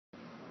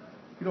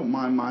you don't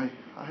mind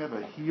I have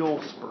a heel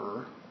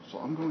spur, so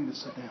I'm going to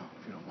sit down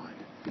if you don't mind.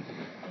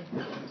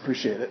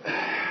 Appreciate it.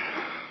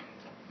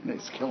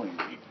 It's killing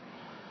me.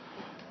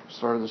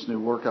 Started this new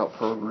workout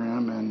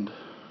program and.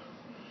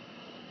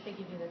 They give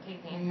you the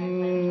take the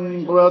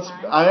anti-inflammatory. Well,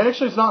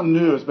 it's not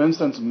new. It's been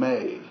since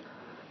May,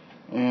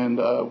 and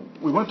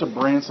we went to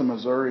Branson,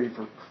 Missouri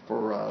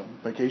for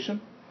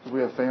vacation. We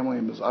have family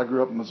in Missouri. I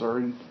grew up in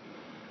Missouri.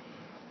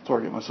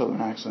 Sorry, I get my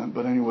southern accent,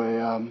 but anyway,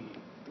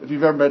 if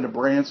you've ever been to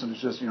Branson,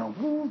 it's just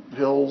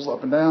hills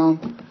up and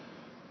down.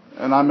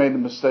 And I made the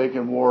mistake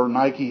and wore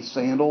Nike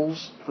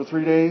sandals for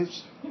 3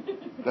 days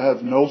that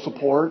have no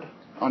support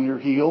on your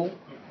heel,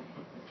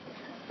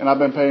 and I've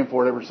been paying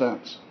for it ever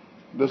since.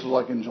 This was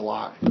like in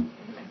July.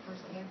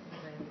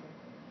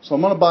 So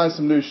I'm going to buy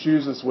some new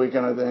shoes this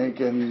weekend, I think,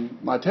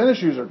 and my tennis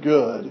shoes are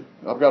good.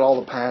 I've got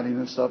all the padding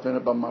and stuff in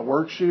it, but my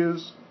work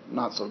shoes,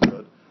 not so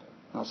good.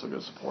 Not so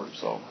good support.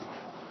 So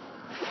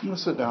I'm going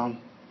to sit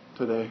down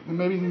today, and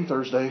maybe even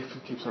Thursday if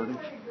it keeps hurting.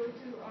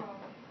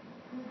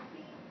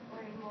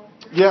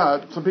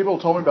 Yeah, some people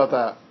told me about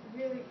that.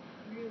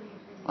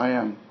 I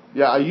am.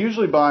 Yeah, I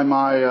usually buy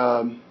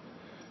my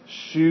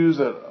shoes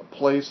at a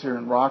place here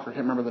in Rockford. I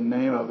can't remember the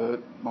name of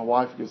it. My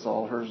wife gets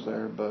all hers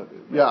there. But,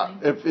 yeah,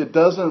 if it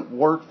doesn't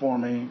work for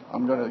me,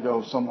 I'm going to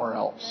go somewhere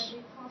else.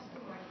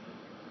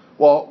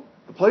 Well,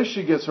 the place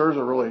she gets hers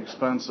are really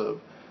expensive.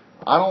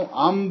 I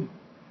don't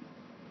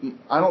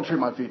treat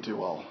my feet too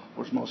well,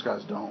 which most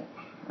guys don't.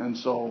 And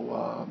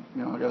so,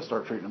 I got to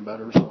start treating them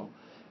better. So,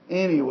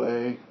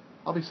 anyway,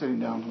 I'll be sitting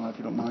down tonight if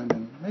you don't mind,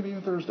 and maybe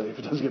even Thursday if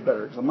it doesn't get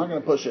better, because I'm not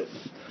going to push it.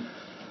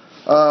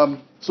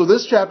 So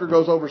this chapter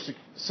goes over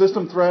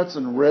system threats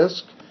and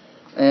risk,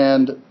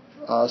 and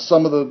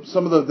some of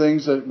the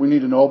things that we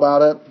need to know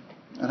about it,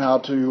 and how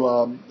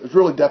to. There's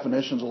really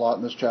definitions a lot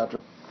in this chapter.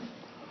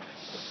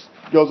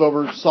 It goes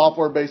over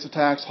software-based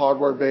attacks,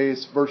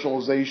 hardware-based,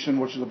 virtualization,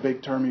 which is a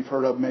big term you've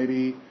heard of,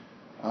 maybe.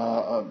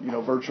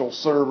 Virtual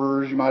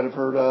servers you might have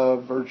heard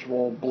of,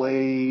 virtual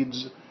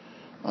blades.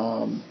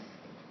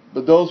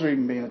 But those are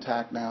even being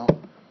attacked now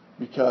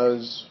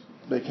because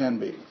they can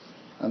be,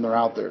 and they're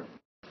out there.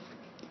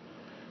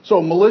 So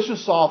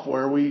malicious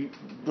software,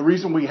 the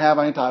reason we have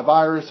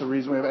antivirus, the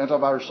reason we have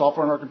antivirus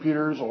software on our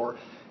computers or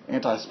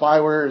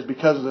anti-spyware is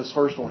because of this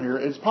first one here.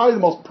 It's probably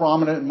the most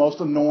prominent and most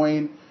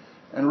annoying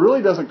and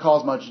really doesn't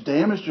cause much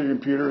damage to your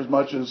computer as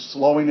much as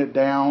slowing it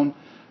down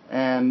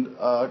and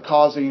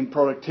causing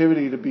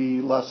productivity to be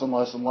less and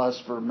less and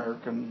less for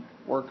American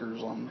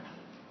workers on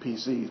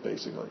PCs,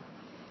 basically.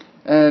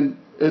 And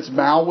it's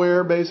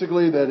malware,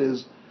 basically, that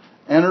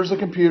enters the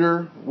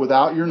computer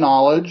without your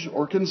knowledge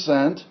or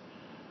consent.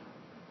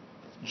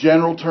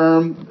 General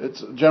term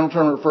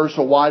refers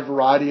to a wide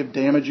variety of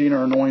damaging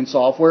or annoying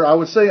software. I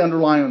would say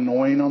underline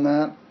annoying on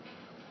that.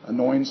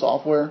 Annoying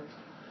software.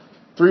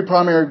 3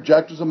 primary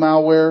objectives of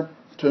malware: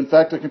 to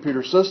infect a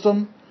computer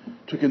system,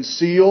 to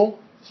conceal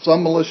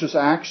some malicious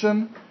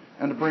action,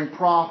 and to bring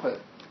profit.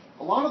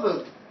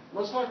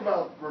 Let's talk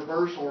about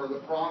reverse order,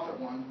 the profit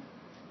one.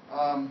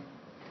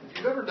 If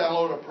you've ever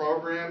downloaded a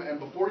program and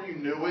before you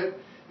knew it,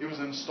 it was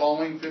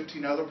installing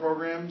 15 other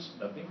programs.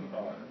 The Bing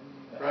bar.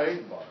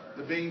 Right?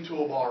 The Bing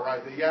toolbar,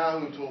 right? The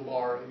Yahoo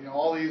toolbar.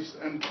 All these,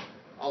 and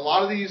a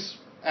lot of these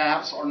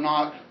apps are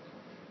not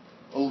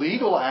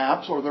illegal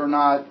apps, or they're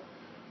not,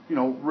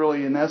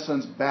 really in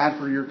essence bad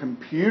for your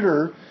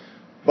computer.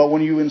 But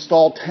when you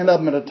install 10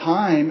 of them at a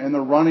time and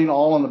they're running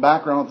all in the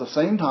background at the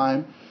same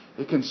time,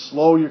 it can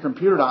slow your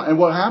computer down. And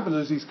what happens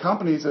is these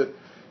companies that,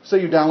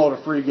 say you download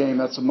a free game,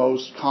 that's the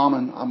most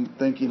common I'm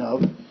thinking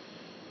of.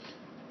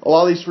 A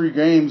lot of these free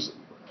games,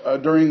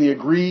 during the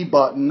agree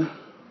button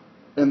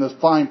in the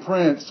fine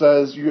print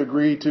says you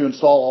agree to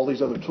install all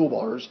these other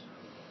toolbars.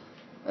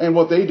 And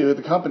what they do,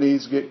 the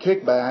companies get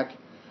kickback,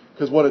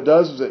 because what it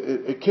does is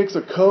it kicks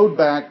the code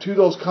back to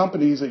those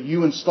companies that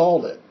you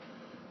installed it.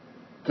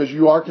 Because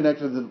you are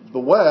connected to the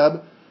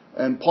web,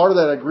 and part of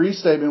that agree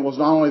statement was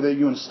not only that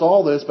you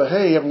install this, but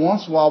hey, every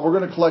once in a while we're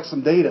going to collect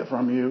some data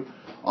from you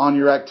on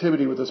your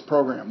activity with this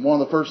program. One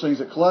of the first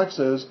things it collects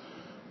is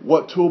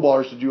what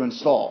toolbars did you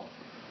install.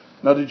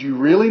 Now, did you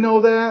really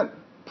know that?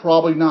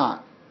 Probably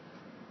not.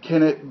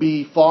 Can it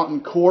be fought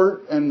in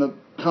court and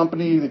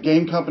the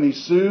game company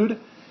sued?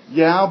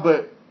 Yeah,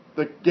 but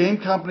the game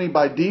company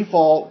by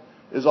default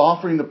is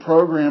offering the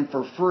program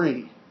for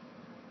free.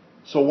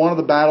 So one of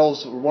the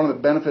battles, or one of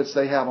the benefits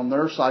they have on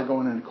their side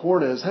going into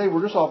court is, hey,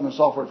 we're just offering the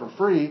software for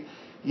free.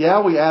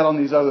 Yeah, we add on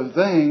these other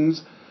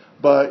things,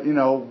 but,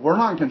 we're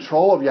not in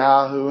control of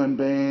Yahoo and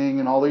Bing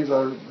and all these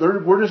other.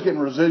 We're just getting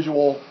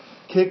residual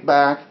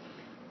kickback,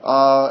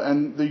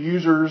 and the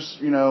users,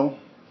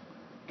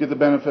 get the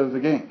benefit of the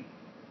game.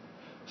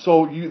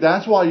 So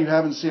that's why you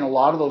haven't seen a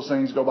lot of those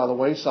things go by the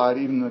wayside,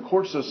 even in the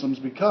court systems,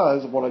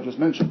 because of what I just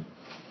mentioned.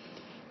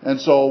 And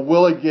so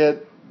will it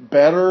get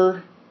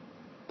better?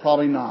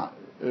 Probably not.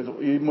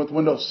 Even with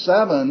Windows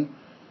 7,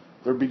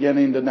 they're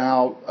beginning to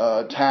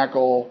now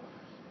tackle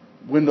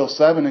Windows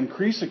 7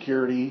 increased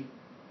security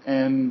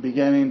and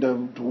beginning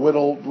to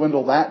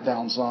dwindle that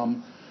down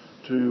some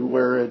to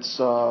where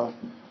it's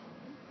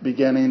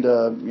beginning to,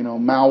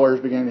 malware is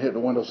beginning to hit the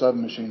Windows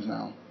 7 machines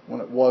now,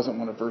 when it wasn't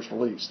when it first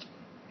released.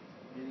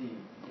 Any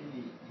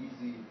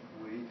easy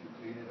way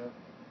to clean it up?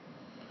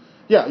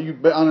 Yeah, you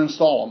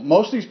uninstall them.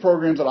 Most of these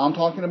programs that I'm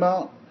talking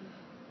about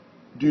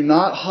do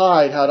not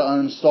hide how to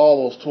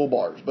uninstall those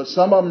toolbars, but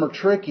some of them are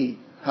tricky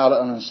how to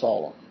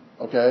uninstall them.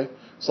 Okay?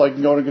 It's like you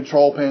can go to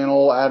Control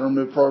Panel, add and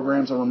remove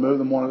programs, and remove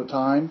them one at a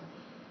time.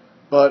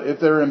 But if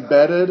they're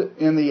embedded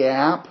in the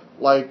app,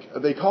 like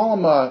they call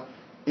them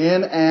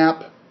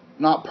in-app,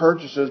 not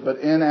purchases, but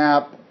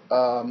in-app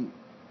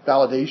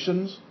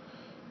validations.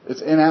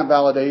 It's in-app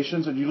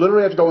validations, and you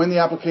literally have to go in the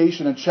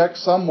application and check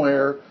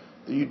somewhere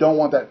that you don't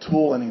want that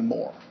tool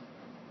anymore.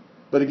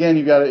 But again,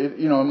 you got to,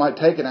 it might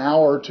take an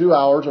hour or 2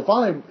 hours, or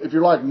finally, if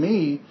you're like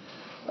me,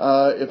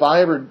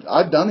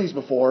 I've done these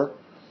before,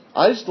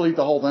 I just delete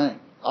the whole thing.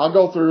 I'll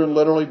go through and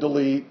literally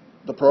delete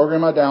the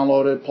program I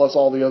downloaded plus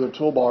all the other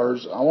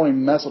toolbars. I won't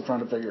even mess with trying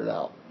to figure it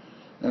out.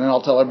 And then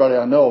I'll tell everybody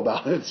I know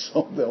about it,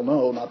 so they'll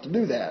know not to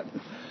do that.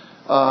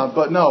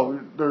 But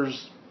no, there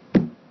is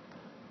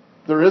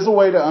a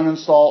way to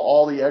uninstall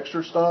all the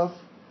extra stuff,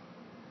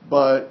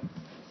 but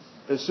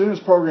as soon as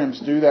programs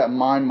do that, in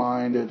my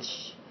mind,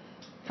 it's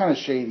kind of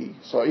shady.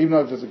 So even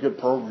though it's a good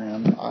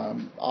program,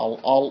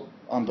 I'll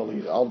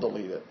delete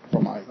it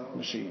from my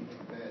machine.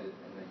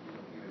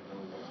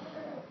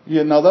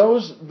 Yeah, now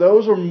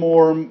those are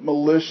more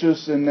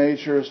malicious in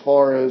nature as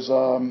far as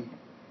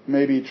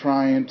maybe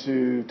trying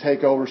to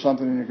take over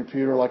something in your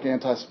computer, like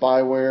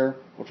anti-spyware,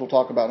 which we'll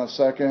talk about in a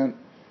second.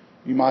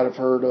 You might have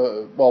heard,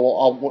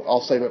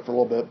 I'll save it for a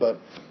little bit, but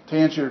to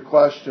answer your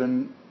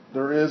question,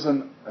 there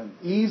isn't an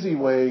easy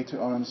way to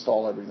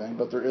uninstall everything,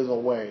 but there is a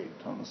way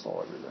to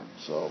uninstall everything.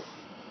 So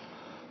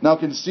now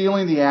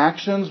concealing the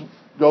actions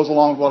goes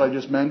along with what I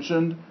just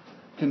mentioned.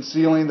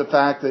 Concealing the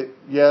fact that,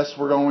 yes,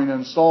 we're going to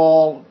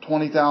install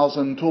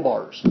 20,000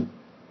 toolbars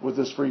with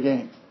this free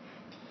game.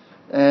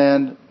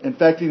 And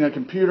infecting a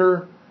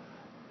computer,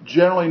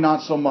 generally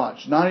not so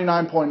much.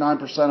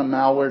 99.9% of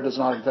malware does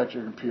not infect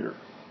your computer.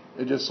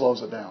 It just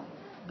slows it down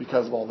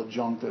because of all the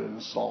junk that it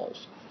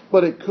installs.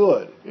 But it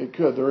could.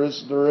 There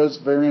is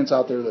variants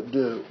out there that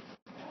do.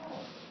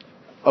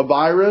 A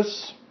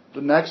virus,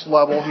 the next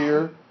level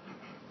here,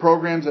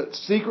 programs that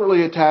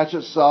secretly attach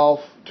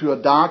itself to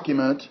a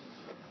document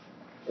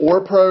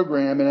or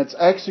program, and it's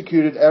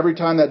executed every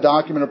time that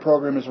document or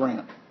program is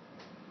ran.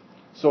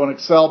 So an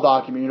Excel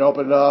document, you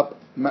open it up,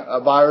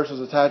 a virus is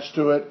attached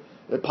to it,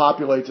 it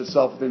populates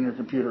itself within your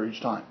computer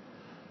each time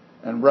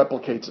and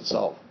replicates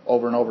itself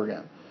over and over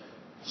again.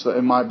 So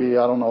it might be,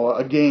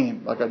 a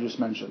game, like I just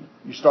mentioned.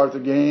 You start the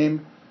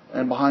game,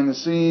 and behind the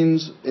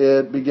scenes,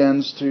 it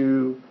begins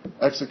to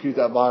execute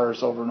that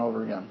virus over and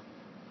over again.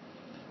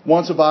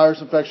 Once a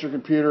virus infects your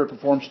computer, it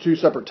performs two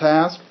separate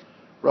tasks.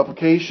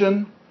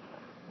 Replication,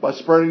 by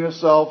spreading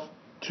itself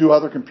to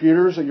other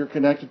computers that you're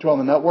connected to on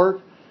the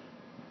network,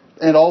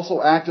 and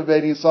also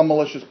activating some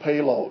malicious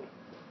payload.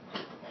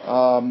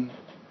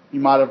 You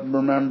might have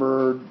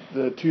remembered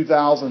the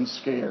 2000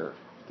 scare,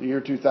 the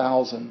year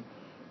 2000.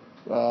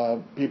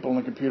 People in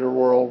the computer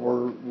world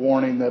were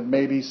warning that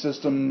maybe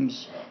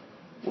systems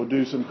will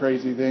do some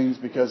crazy things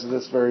because of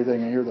this very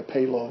thing. And here, the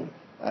payload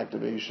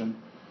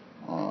activation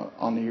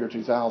on the year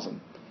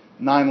 2000.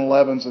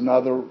 9/11 is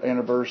another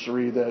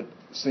anniversary that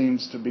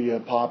seems to be a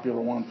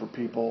popular one for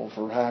people,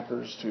 for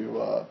hackers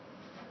to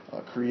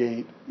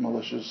create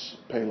malicious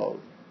payload.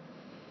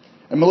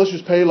 And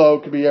malicious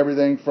payload could be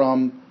everything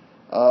from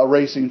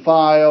erasing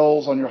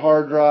files on your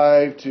hard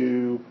drive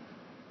to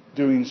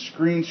doing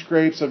screen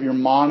scrapes of your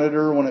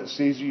monitor when it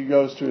sees you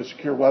goes to a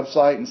secure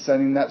website and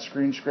sending that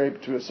screen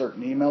scrape to a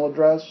certain email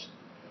address.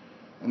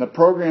 And the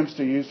programs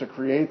to use to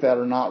create that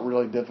are not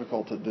really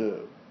difficult to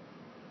do.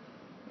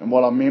 And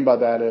what I mean by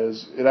that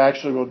is it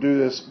actually will do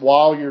this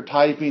while you're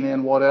typing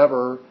in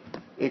whatever.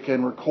 It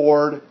can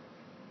record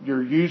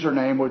your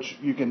username, which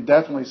you can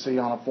definitely see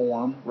on a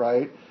form,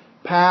 right?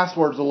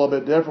 Password's a little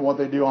bit different. What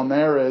they do on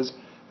there is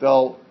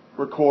they'll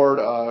record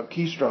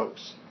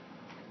keystrokes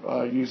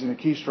using a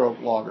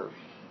keystroke logger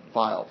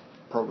file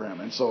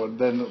program. And so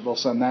then they'll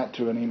send that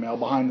to an email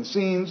behind the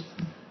scenes,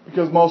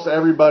 because most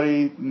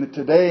everybody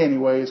today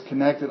anyway is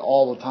connected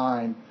all the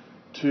time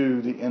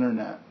to the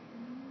internet.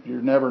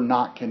 You're never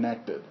not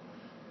connected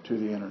to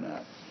the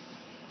internet.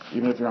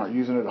 Even if you're not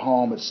using it at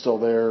home, it's still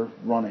there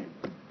running.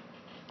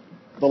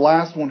 The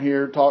last one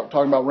here,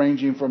 talking about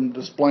ranging from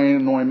displaying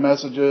annoying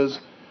messages,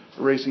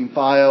 erasing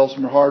files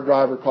from your hard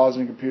drive, or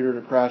causing a computer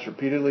to crash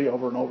repeatedly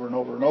over and over and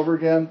over and over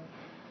again,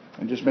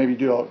 and just maybe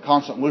do a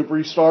constant loop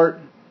restart.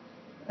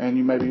 And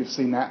you maybe have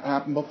seen that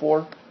happen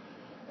before.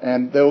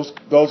 And those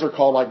are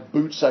called like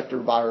boot sector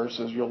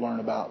viruses you'll learn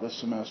about this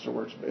semester,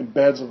 where it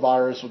embeds a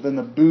virus within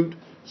the boot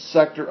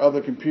sector of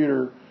the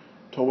computer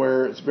to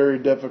where it's very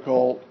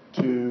difficult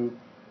to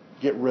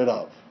get rid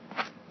of.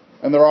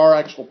 And there are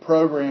actual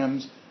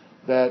programs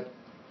that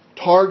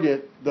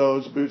target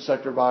those boot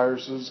sector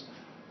viruses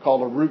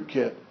called a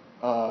rootkit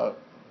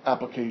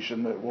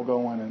application that will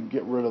go in and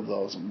get rid of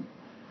those. And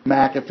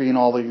McAfee and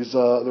all these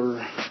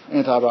other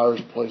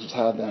antivirus places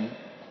have them.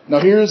 Now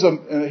here's an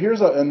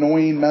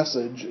annoying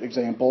message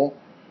example.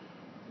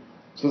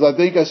 It says, I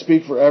think I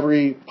speak for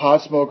every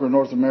pot smoker in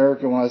North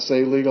America when I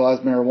say legalize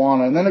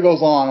marijuana. And then it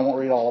goes on. I won't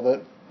read all of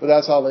it. But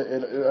that's how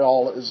it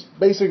all is.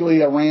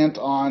 Basically a rant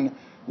on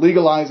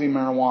legalizing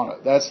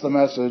marijuana. That's the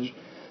message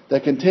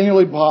that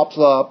continually pops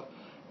up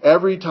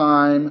every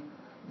time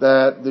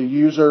that the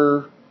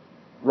user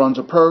runs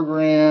a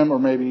program or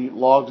maybe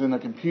logs in a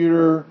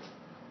computer,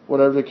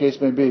 whatever the case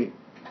may be.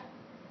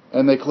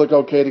 And they click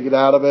OK to get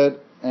out of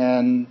it,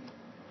 and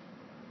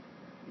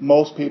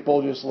most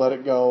people just let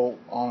it go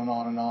on and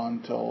on and on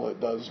until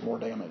it does more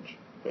damage,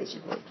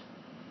 basically.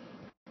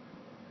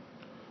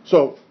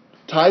 So,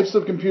 types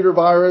of computer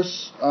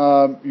virus,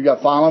 you've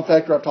got file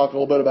infector, I've talked a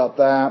little bit about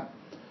that.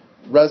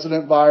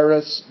 Resident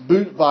virus,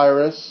 boot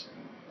virus,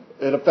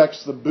 it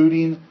affects the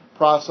booting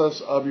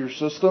process of your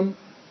system.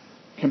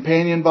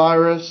 Companion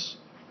virus,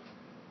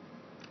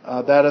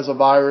 that is a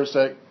virus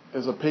that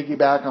is a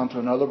piggyback onto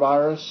another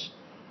virus.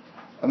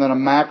 And then a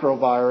macro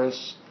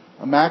virus.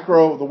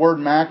 The word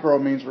macro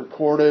means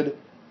recorded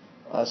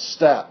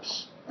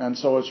steps. And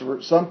so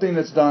it's something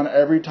that's done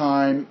every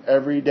time,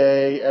 every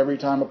day, every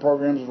time a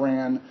program's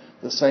ran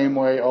the same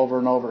way over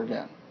and over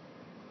again.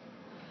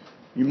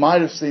 You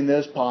might have seen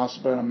this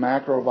possibly in a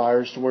macro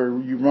virus to where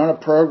you run a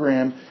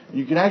program, and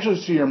you can actually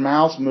see your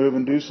mouse move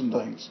and do some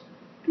things.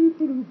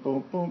 Boom,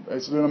 boom.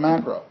 It's doing a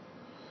macro.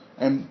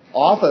 And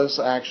Office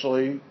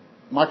actually,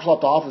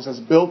 Microsoft Office has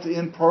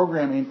built-in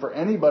programming for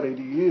anybody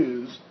to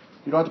use.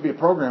 You don't have to be a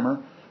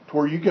programmer, to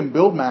where you can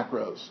build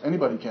macros.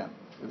 Anybody can.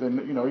 Then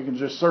you can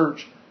just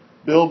search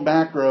build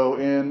macro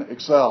in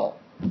Excel,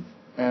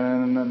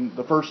 and then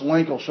the first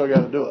link will show you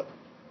how to do it.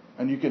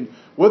 And you can,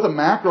 with a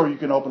macro, you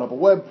can open up a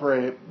web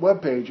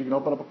page. You can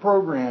open up a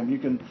program. You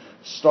can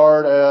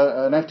start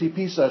an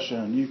FTP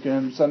session. You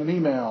can send an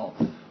email,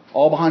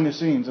 all behind the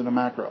scenes in a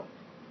macro.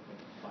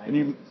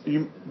 And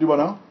you do what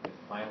now?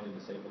 Finally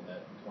disabled that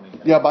in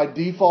 2010. Yeah, by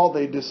default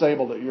they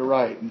disabled it. You're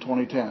right, in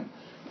 2010.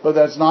 But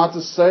that's not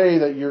to say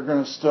that you're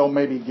going to still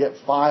maybe get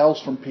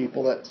files from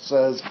people that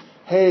says,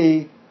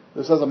 hey,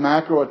 this has a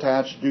macro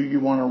attached. Do you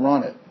want to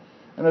run it?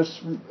 And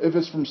if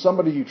it's from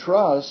somebody you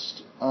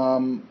trust,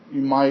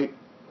 you might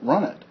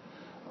run it.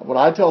 What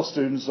I tell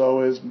students,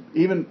 though, is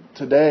even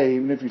today,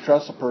 even if you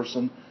trust a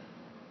person,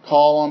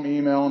 call them,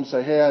 email them,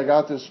 say, hey, I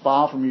got this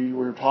file from you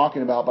we were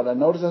talking about, but I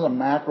noticed there's a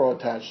macro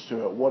attached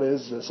to it. What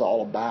is this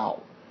all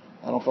about?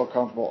 I don't feel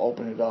comfortable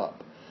opening it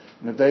up.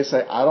 And if they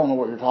say, I don't know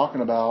what you're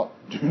talking about,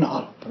 do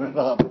not open it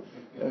up.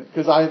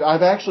 Because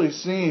I've actually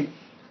seen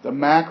the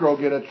macro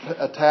get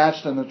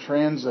attached in the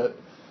transit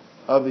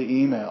of the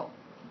email.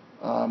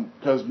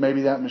 Because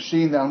maybe that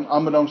machine,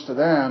 unbeknownst to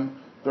them,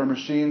 their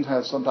machine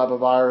has some type of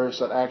virus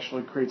that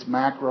actually creates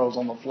macros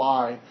on the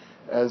fly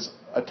as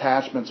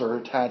attachments are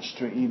attached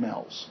to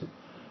emails.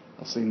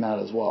 I've seen that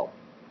as well.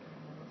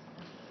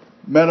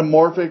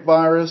 Metamorphic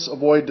virus,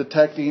 avoid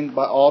detecting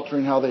by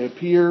altering how they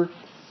appear.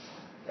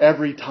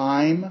 Every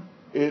time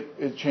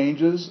it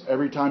changes,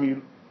 every time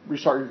you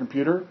restart your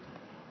computer.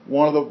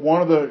 One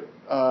of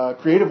the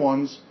creative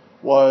ones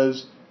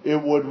was it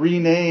would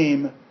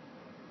rename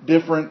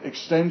different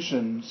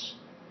extensions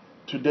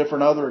to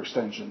different other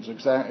extensions.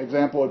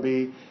 Example would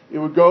be, it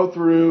would go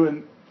through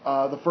and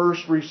the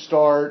first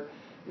restart,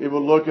 it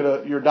would look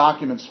at your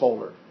documents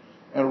folder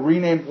and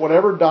rename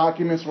whatever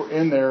documents were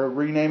in there,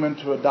 rename them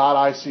to a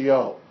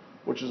 .ico,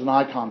 which is an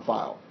icon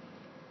file.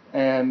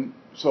 And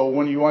so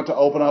when you went to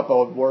open up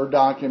a Word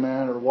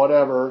document or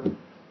whatever,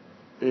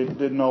 it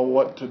didn't know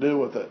what to do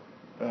with it.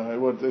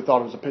 It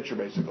thought it was a picture,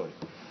 basically.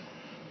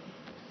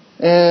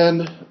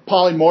 And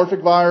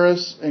polymorphic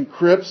virus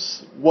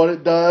encrypts what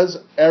it does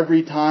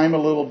every time a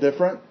little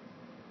different.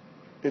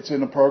 It's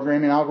in a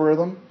programming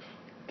algorithm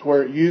to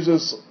where it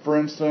uses, for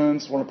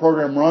instance, when a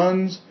program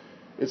runs,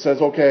 it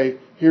says, okay,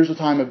 here's the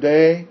time of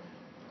day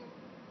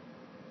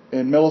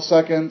in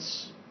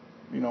milliseconds,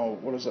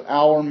 what is it,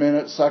 hour,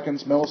 minute,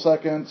 seconds,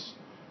 milliseconds,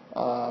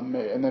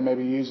 and then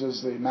maybe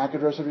uses the MAC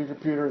address of your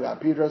computer, the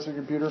IP address of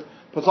your computer,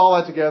 puts all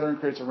that together and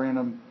creates a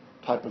random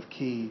type of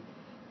key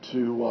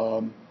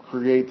to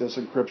create this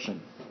encryption.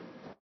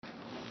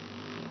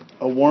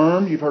 A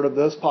worm, you've heard of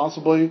this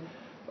possibly,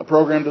 a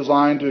program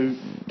designed to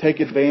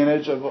take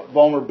advantage of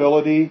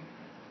vulnerability.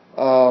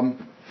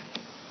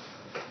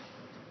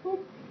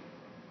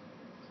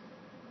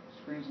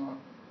 Screen's not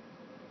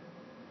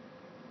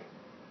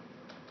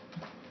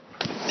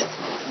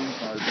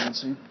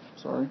advancing.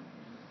 Sorry.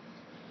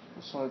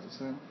 What slide's it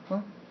saying?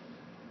 Huh?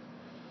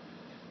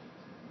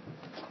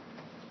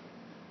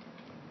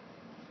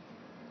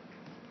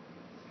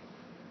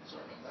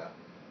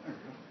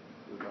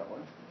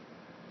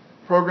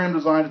 Program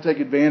designed to take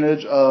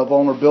advantage of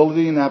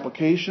vulnerability in an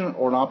application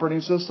or an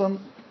operating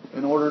system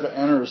in order to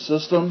enter a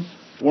system.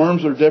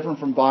 Worms are different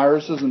from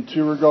viruses in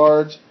two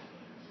regards.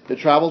 It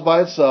travels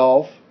by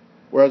itself,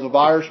 whereas a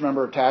virus,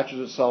 remember, attaches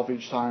itself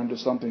each time to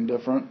something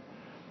different.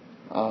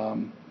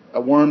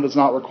 A worm does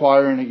not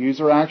require any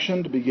user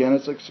action to begin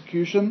its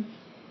execution.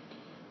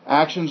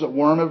 Actions that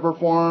worm have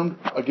performed,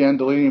 again,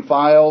 deleting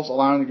files,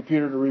 allowing the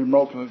computer to read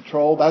remote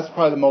control. That's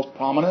probably the most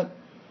prominent.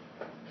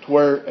 to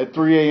where at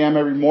 3 a.m.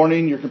 every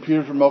morning your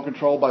computer's remote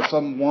controlled by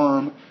some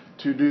worm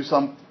to do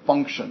some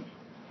function.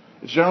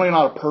 It's generally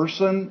not a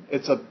person,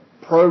 it's a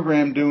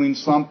program doing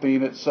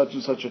something at such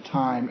and such a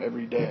time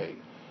every day.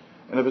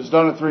 And if it's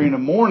done at 3 in the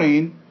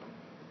morning,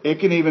 it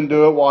can even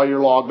do it while you're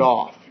logged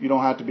off. You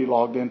don't have to be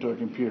logged into a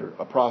computer.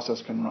 A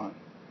process can run.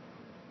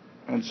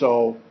 And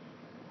so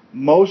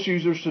most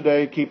users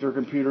today keep their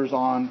computers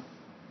on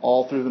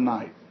all through the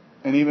night.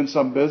 And even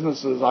some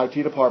businesses,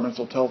 IT departments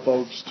will tell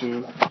folks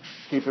to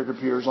keep their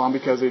computers on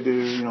because they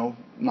do,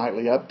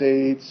 nightly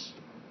updates.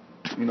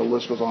 The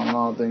list goes on and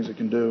on of things it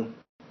can do.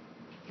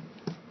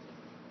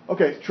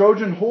 Okay,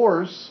 Trojan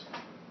horse.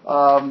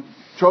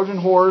 Trojan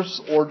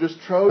horse or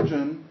just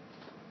Trojan.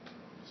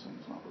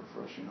 Something's not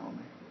refreshing on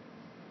me.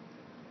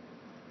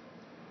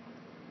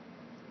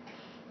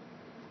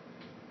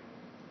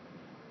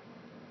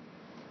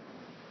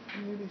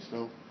 Maybe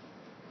so.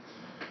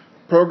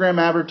 Program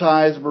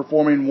advertised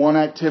performing one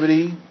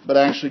activity but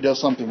actually does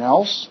something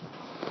else.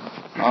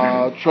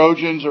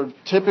 Trojans are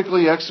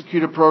typically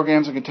executed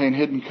programs that contain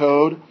hidden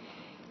code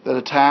that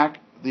attack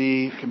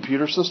the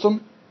computer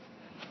system.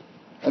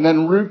 And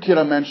then rootkit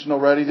I mentioned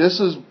already. This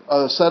is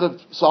a set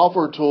of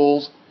software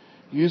tools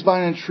used by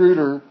an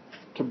intruder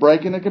to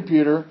break in a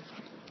computer,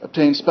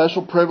 obtain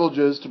special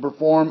privileges to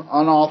perform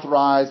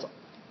unauthorized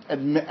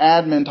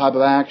admin type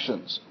of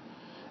actions.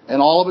 And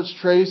all of its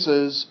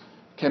traces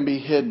can be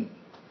hidden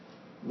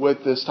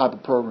with this type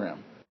of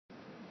program.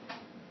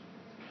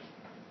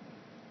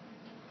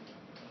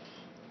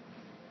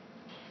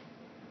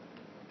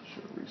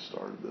 Should have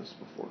restarted this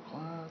before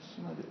class,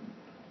 and I didn't.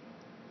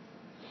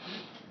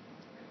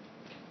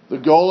 The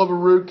goal of a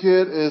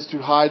rootkit is to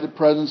hide the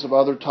presence of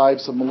other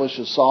types of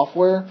malicious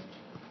software.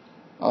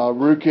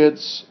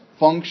 Rootkits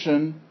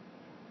function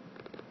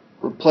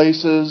by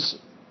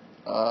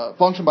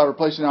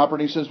replacing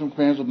operating system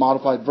commands with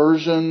modified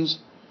versions,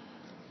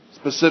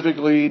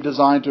 specifically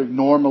designed to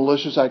ignore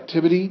malicious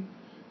activity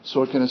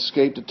so it can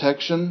escape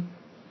detection.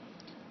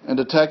 And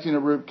detecting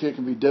a rootkit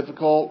can be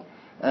difficult.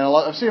 And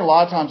I've seen a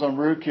lot of times on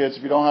rootkits,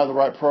 if you don't have the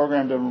right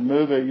program to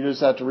remove it, you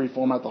just have to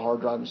reformat the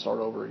hard drive and start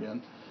over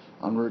again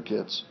on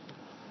rootkits.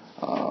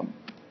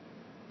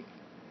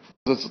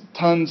 It's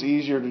tons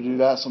easier to do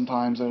that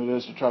sometimes than it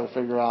is to try to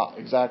figure out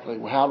exactly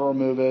how to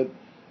remove it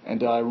and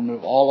did I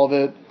remove all of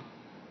it.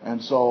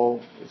 And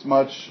so it's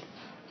much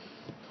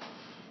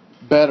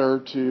better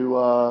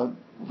to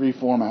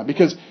reformat,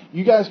 because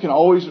you guys can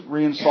always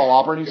reinstall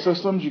operating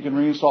systems, you can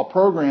reinstall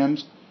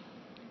programs,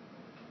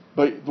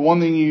 but the one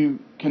thing you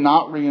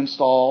cannot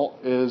reinstall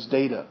is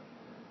data.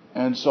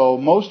 And so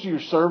most of your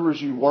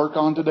servers you work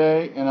on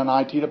today in an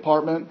IT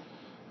department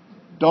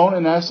don't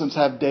in essence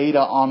have data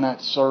on that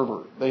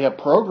server. They have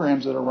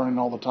programs that are running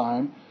all the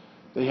time,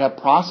 they have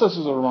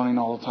processes that are running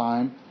all the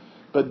time,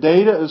 but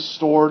data is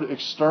stored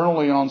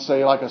externally on,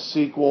 say, like a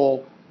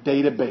SQL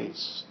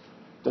database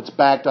that's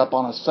backed up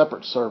on a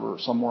separate server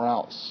somewhere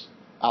else,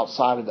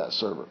 outside of that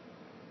server.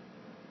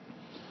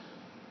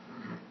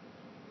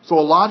 So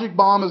a logic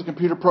bomb is a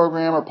computer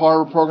program or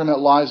part of a program that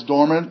lies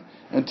dormant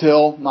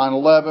until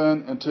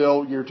 9/11,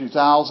 until year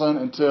 2000,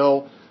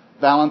 until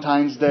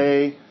Valentine's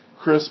Day,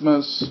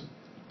 Christmas,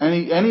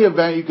 any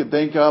event you could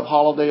think of,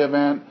 holiday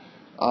event,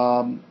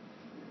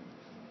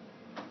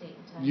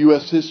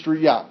 U.S.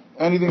 history,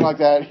 anything like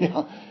that,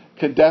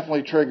 could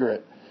definitely trigger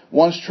it.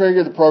 Once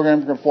triggered, the program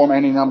can perform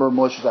any number of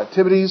malicious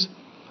activities.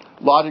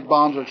 Logic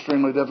bombs are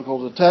extremely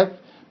difficult to detect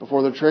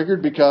before they're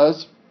triggered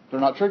because they're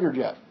not triggered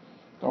yet.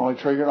 They're only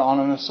triggered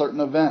on a certain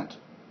event,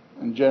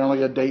 and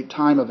generally a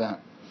date-time event.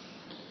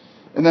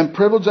 And then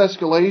privilege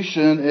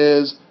escalation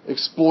is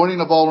exploiting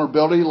a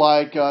vulnerability.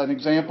 Like an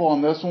example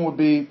on this one would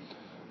be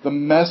the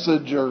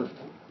messenger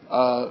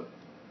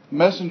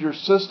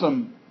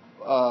system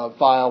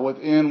file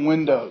within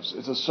Windows.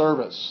 It's a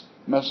service,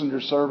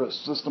 messenger service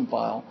system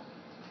file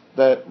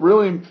that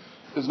really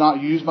is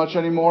not used much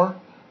anymore.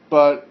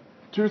 But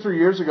 2 or 3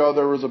 years ago,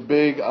 there was a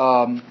big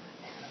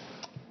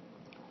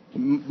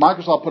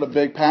Microsoft put a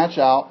big patch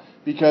out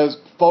because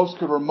folks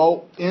could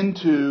remote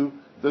into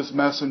this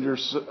messenger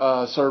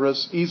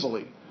service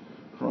easily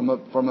from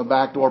the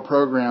backdoor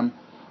program,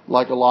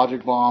 like a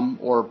logic bomb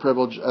or a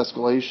privilege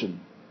escalation.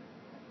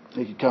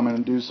 They could come in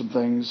and do some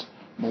things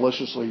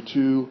maliciously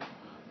to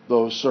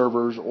those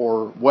servers,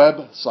 or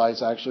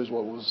websites actually is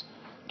what was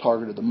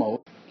targeted the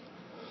most.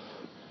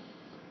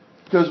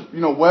 Because,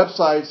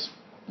 websites,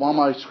 while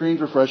my screen's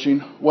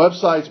refreshing,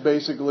 websites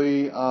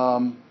basically,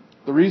 the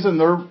reason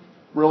they're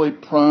really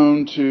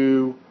prone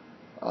to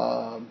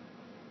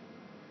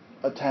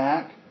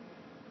attack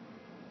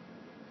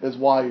is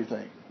why you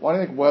think? Why do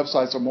you think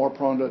websites are more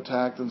prone to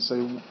attack than,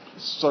 say,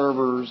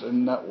 servers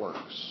and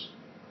networks?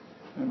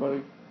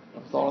 Anybody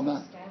have a thought on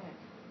that? Static.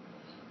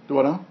 Do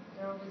what now?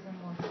 They're always in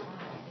one spot.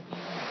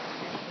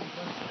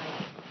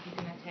 If you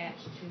can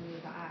attach to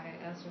the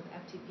IIS or the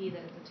FTP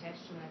that is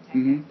attached to an attack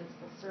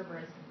physical server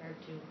as compared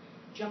to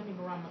jumping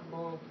around the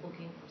globe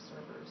looking for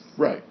servers.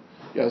 Right.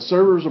 Yeah,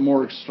 servers are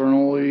more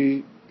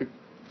externally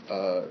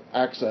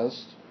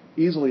accessed,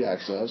 easily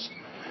accessed.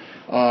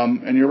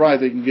 And you're right,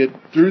 they can get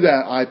through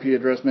that IP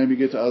address, maybe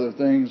get to other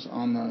things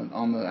on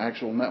the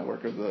actual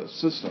network of the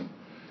system.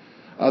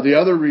 The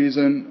other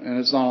reason, and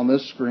it's not on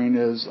this screen,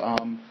 is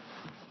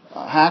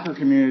hacker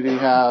community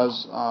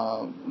has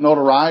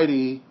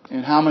notoriety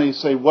in how many,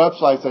 say,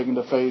 websites they can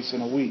deface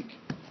in a week.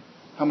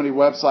 How many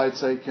websites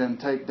they can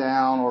take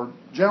down, or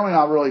generally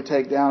not really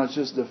take down, it's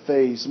just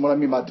deface. And what I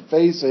mean by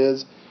deface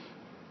is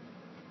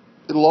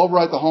it'll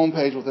overwrite the home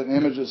page with an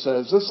image that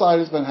says, this site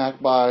has been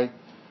hacked by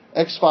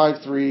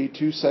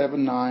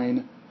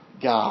X53279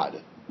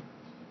 God.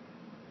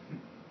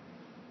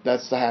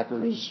 That's the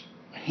hacker's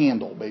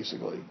handle,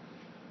 basically.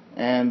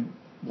 And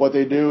what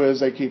they do is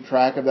they keep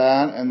track of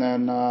that, and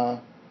then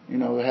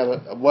they have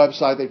a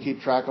website. They keep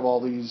track of all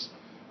these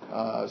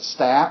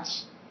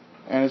stats,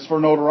 and it's for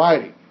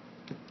notoriety.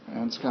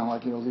 And it's kind of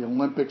like the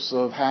Olympics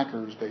of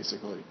hackers,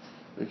 basically.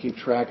 They keep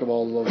track of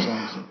all of those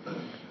things.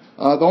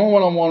 The only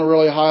one I want to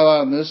really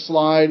highlight on this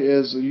slide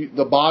is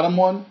the bottom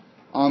one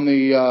on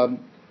the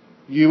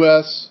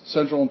U.S.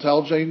 Central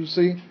Intelligence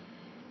Agency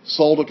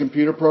sold a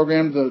computer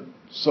program to the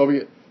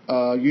Soviet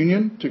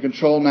Union to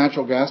control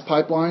natural gas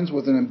pipelines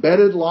with an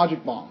embedded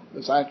logic bomb.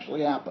 This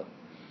actually happened.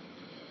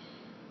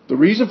 The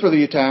reason for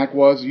the attack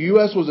was the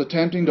U.S. was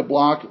attempting to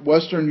block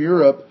Western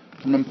Europe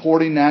from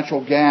importing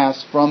natural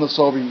gas from the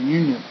Soviet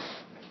Union.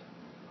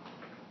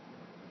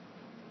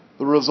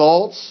 The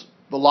results,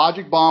 the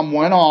logic bomb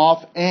went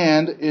off,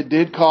 and it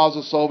did cause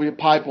a Soviet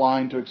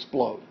pipeline to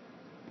explode.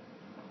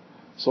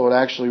 So it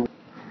actually...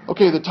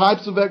 Okay, the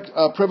types of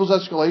privilege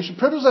escalation.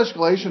 Privilege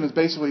escalation is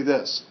basically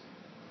this.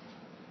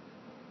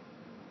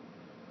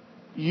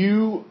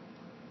 The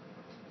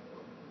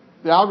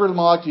algorithm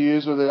I like to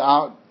use, or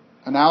the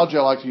analogy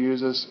I like to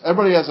use is,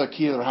 everybody has a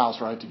key to their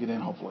house, right, to get in,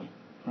 hopefully,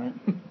 right?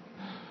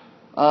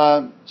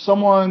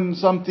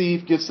 Some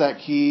thief gets that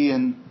key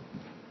and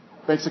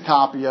makes a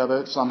copy of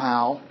it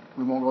somehow.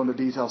 We won't go into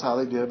details how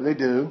they did, but they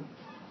do.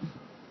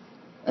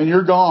 And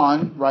you're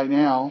gone right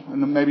now,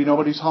 and maybe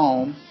nobody's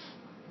home.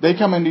 They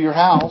come into your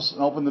house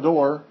and open the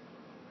door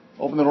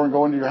and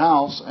go into your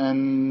house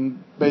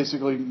and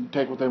basically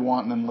take what they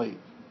want and then leave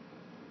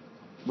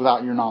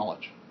without your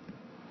knowledge.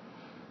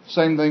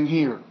 Same thing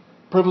here.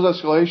 Privilege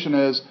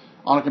escalation is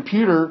on a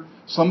computer,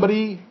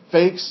 somebody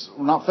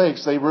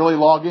they really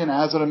log in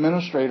as an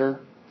administrator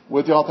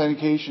with the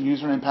authentication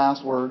username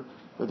password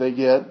that they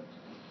get.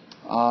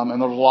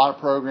 And there's a lot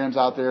of programs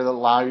out there that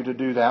allow you to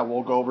do that.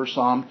 We'll go over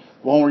some.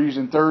 The one we're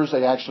using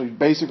Thursday actually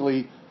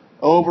basically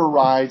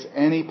overrides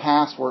any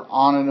password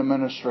on an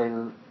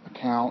administrator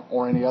account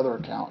or any other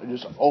account. It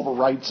just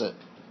overwrites it.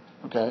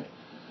 Okay?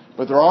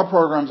 But there are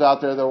programs out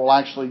there that will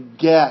actually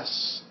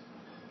guess.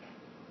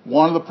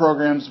 One of the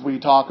programs we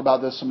talk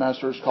about this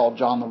semester is called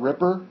John the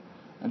Ripper.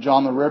 And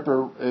John the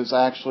Ripper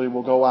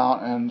will go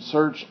out and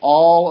search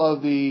all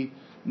of the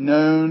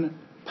known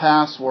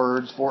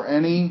passwords for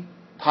any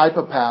type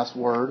of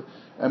password.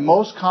 And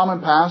most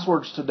common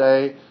passwords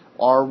today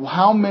are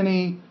how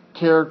many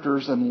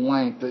characters in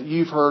length that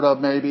you've heard of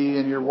maybe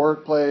in your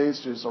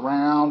workplace, just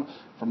around,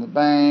 from the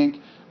bank.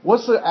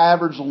 What's the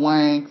average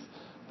length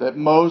that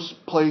most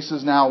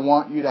places now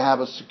want you to have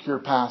a secure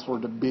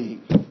password to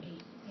be?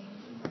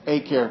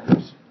 8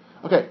 characters.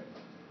 Okay,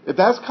 if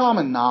that's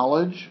common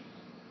knowledge,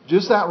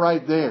 just that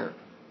right there,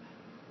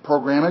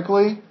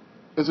 programmatically,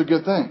 is a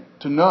good thing.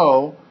 To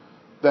know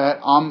that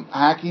I'm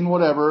hacking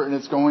whatever and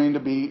it's going to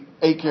be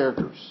 8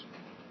 characters,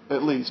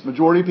 at least.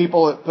 Majority of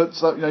people, you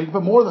can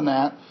put more than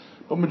that,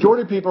 but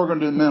majority of people are going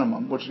to do the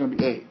minimum, which is going to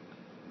be 8.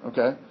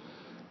 Okay?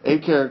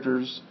 8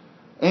 characters.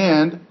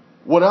 And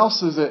what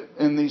else is it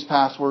in these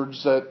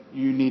passwords that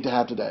you need to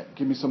have today?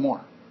 Give me some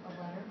more.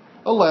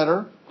 A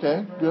letter.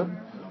 Okay, good.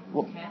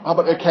 Well, how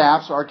about a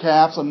caps? Are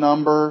caps a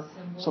number?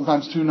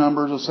 Sometimes 2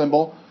 numbers, a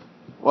symbol.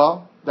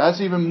 Well,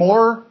 that's even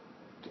more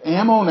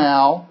ammo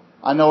now.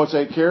 I know it's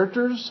 8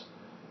 characters.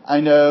 I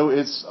know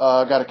it's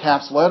got a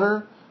caps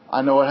letter.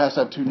 I know it has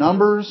to have 2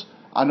 numbers.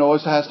 I know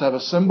it has to have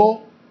a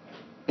symbol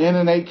in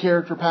an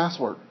 8-character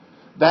password.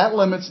 That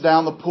limits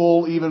down the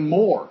pool even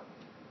more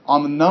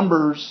on the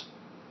numbers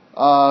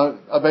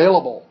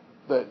available.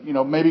 That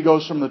maybe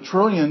goes from the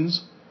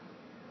trillions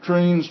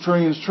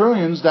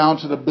down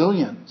to the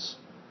billions,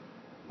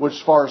 which,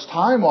 as far as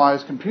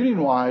time-wise,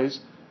 computing-wise,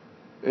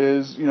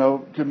 is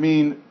could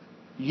mean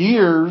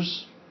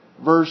years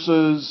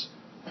versus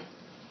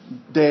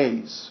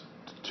days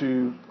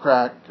to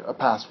crack a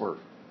password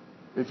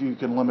if you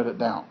can limit it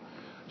down.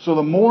 So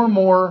the more and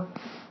more,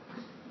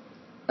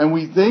 and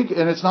we think,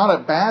 and it's not a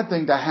bad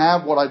thing to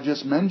have what I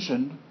just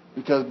mentioned,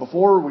 because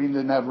before we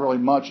didn't have really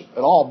much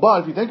at all.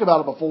 But if you think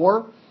about it,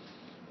 before,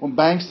 when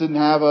banks didn't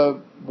have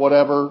a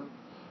whatever,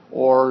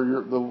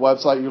 or the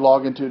website you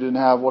log into didn't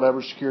have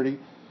whatever security,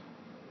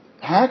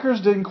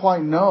 hackers didn't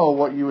quite know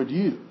what you would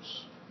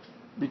use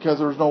because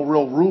there was no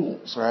real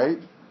rules, right?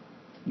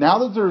 Now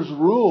that there's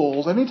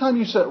rules, anytime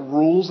you set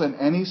rules in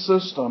any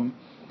system,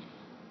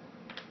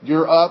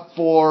 you're up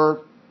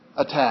for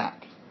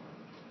attack.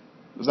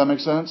 Does that make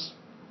sense?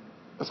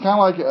 It's kind of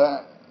like,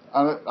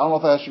 I don't know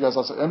if I asked you guys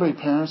last time. Anybody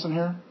parents in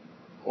here?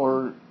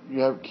 or you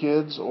have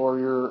kids, or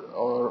you're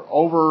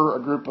over a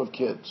group of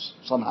kids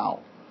somehow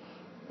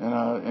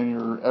in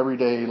your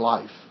everyday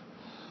life.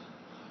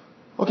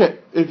 Okay,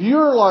 if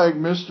you're like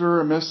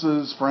Mr. and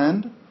Mrs.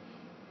 Friend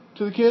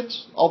to the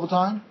kids all the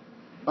time,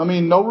 I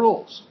mean, no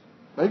rules.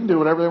 They can do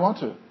whatever they want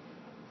to.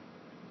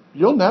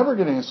 You'll never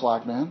get any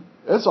slack, man.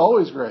 It's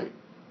always great.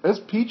 It's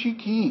peachy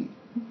keen.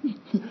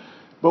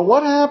 But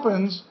what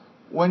happens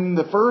when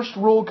the first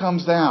rule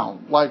comes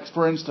down? Like,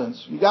 for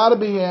instance, you got to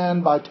be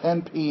in by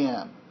 10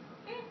 p.m.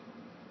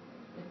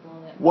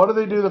 What do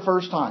they do the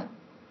first time?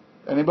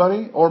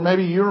 Anybody? Or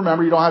maybe you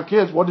remember, you don't have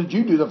kids. What did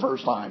you do the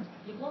first time?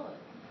 You blow it.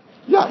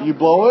 Yeah, you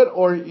blow it,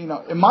 or,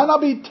 it might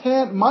not be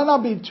 10, it might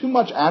not be too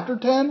much after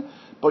 10,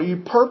 but you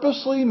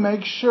purposely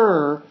make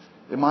sure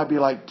it might be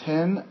like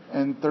 10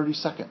 and 30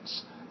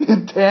 seconds.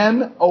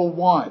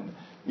 10:01.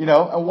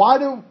 And why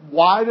do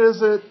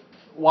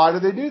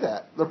they do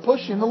that? They're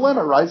pushing the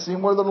limit, right?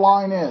 Seeing where the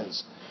line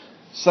is.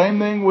 Same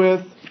thing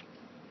with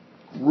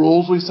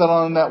rules we set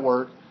on a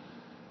network.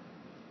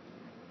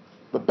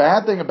 The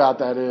bad thing about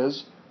that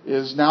is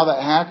now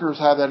that hackers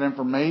have that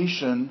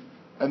information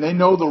and they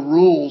know the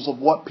rules of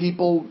what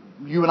people,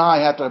 you and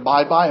I, have to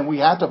abide by, and we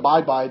have to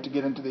abide by it to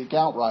get into the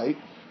account, right?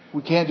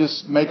 We can't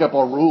just make up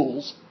our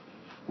rules.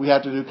 We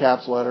have to do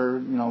caps letter,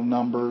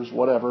 numbers,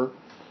 whatever.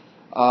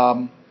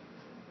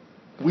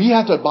 We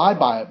have to abide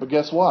by it, but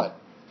guess what?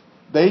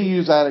 They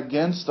use that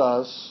against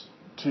us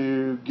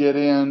to get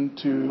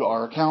into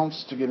our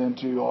accounts, to get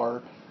into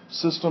our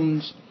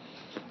systems.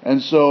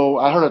 And so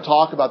I heard a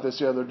talk about this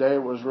the other day.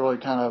 It was really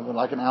kind of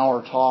like an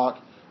hour talk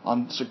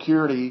on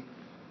security,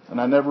 and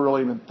I never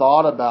really even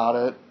thought about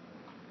it,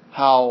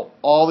 how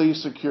all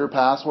these secure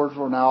passwords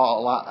we're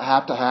now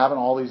have to have in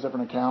all these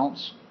different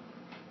accounts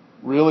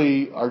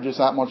really are just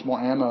that much more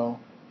ammo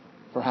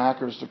for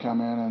hackers to come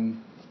in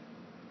and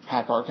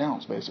hack our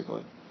accounts,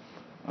 basically.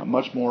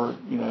 Much more,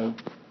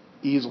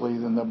 easily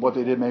than what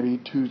they did maybe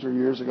 2-3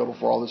 years ago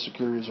before all this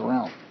security was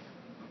around.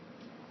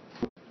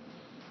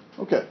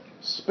 Okay,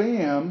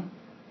 spam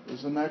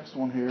is the next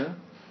one here.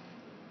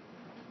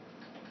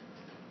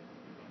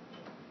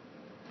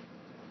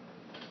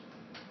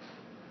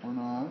 Or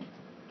not.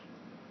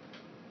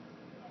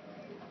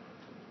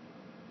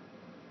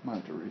 Might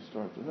have to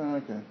restart this.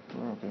 Okay,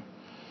 we're okay.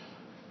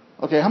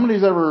 Okay, how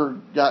many's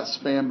ever got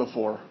spam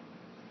before?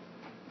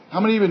 How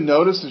many even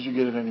notice as you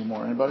get it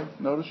anymore? Anybody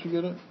notice you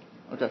get it?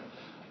 Okay.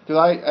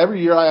 Because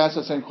every year I ask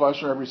that same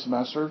question every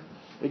semester.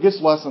 It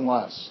gets less and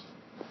less.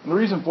 And the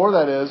reason for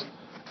that is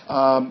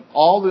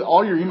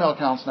all your email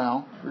accounts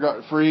now,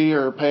 free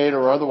or paid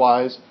or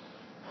otherwise,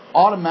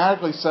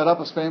 automatically set up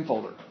a spam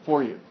folder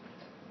for you.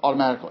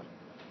 Automatically.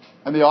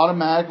 And they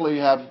automatically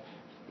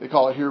they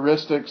call it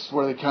heuristics,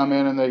 where they come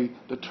in and they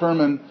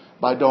determine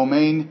by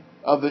domain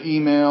of the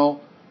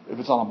email, if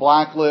it's on a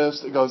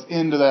blacklist, it goes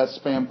into that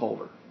spam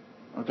folder.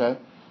 Okay?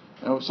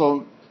 And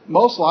so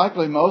most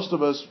likely, most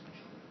of us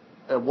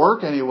at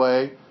work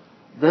anyway,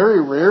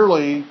 very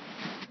rarely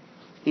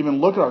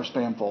even look at our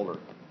spam folder.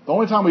 The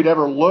only time we'd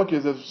ever look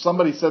is if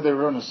somebody said they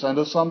were going to send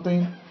us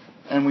something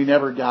and we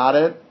never got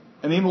it.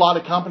 And even a lot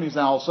of companies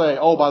now will say,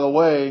 oh, by the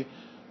way,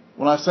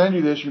 when I send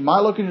you this, you might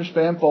look in your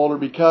spam folder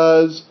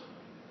because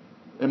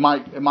it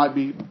might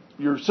be,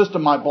 your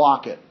system might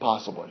block it,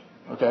 possibly.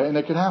 Okay? And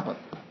it could happen.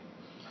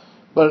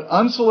 But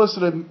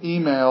unsolicited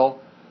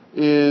email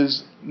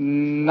is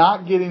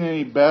not getting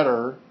any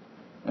better.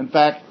 In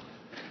fact,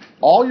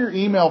 all your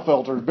email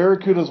filters,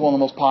 Barracuda is one of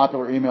the most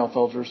popular email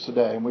filters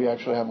today, and we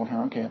actually have one here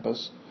on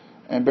campus.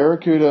 And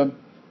Barracuda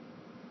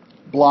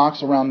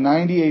blocks around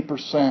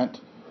 98%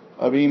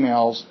 of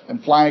emails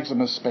and flags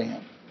them as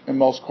spam in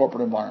most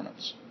corporate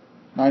environments.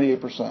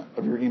 98%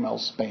 of your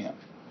emails spam.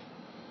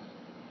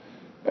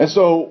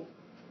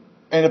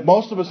 And if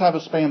most of us have a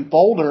spam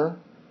folder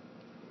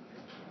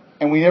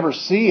and we never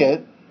see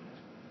it,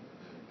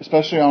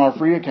 especially on our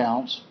free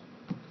accounts,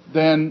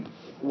 then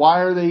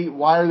why are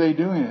they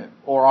doing it?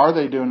 Or are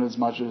they doing it as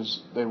much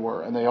as they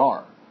were? And they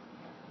are.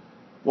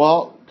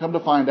 Well, come to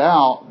find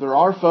out, there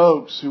are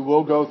folks who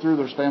will go through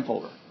their spam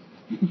folder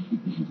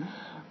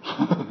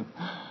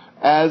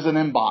as an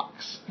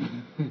inbox.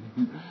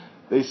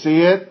 They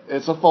see it,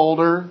 it's a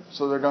folder,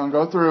 so they're going to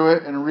go through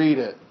it and read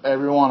it,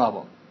 every one of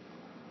them.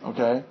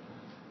 Okay?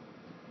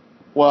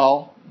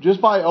 Well,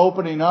 just by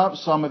opening up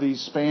some of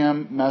these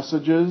spam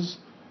messages,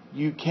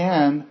 you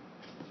can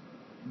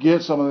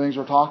get some of the things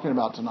we're talking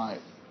about tonight.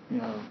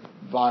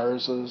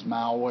 Viruses,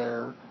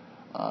 malware,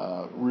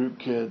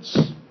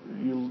 rootkits,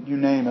 you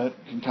name it,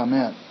 can come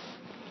in.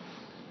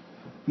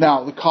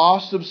 Now, the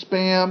cost of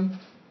spam,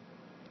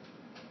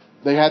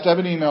 they have to have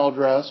an email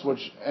address,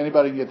 which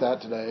anybody can get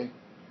that today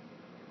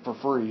for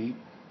free.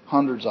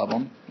 Hundreds of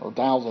them, or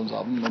thousands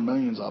of them, or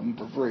millions of them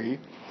for free.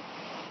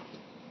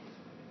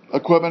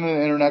 Equipment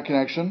and internet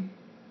connection.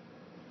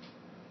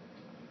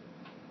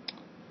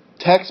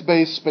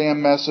 Text-based spam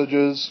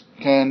messages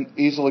can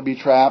easily be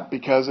trapped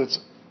because it's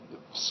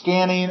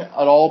scanning at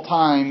all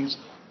times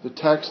the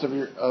text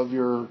of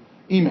your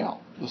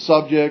email, the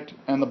subject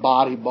and the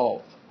body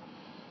both.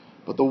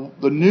 But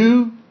the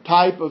new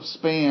type of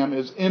spam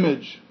is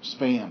image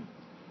spam,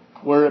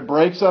 where it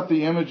breaks up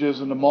the images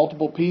into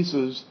multiple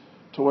pieces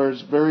to where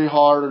it's very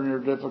hard or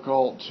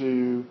difficult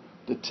to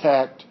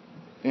detect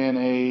in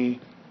a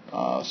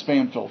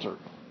spam filter.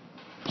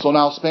 So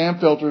now spam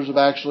filters have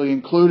actually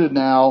included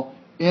now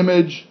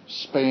image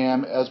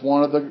spam as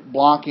one of the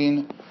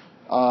blocking,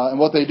 and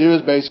what they do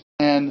is basically,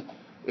 and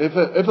if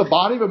the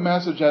body of a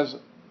message has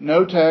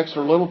no text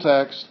or little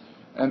text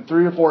and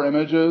 3 or 4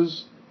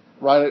 images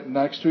right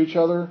next to each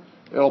other,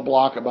 it'll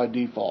block it by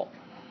default.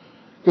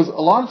 Because a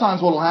lot of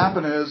times what will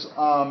happen is,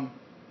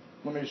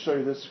 let me show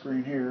you this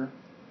screen here.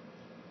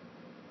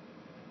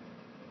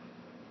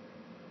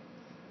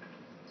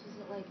 So is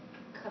it like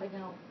cutting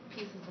out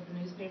pieces of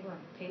newspaper and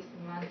pasting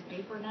them on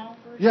paper now?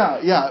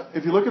 Yeah.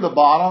 If you look at the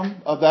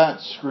bottom of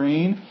that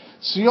screen,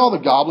 see all the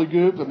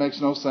gobbledygook that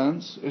makes no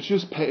sense? It's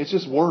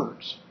just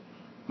words.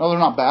 No, they're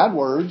not bad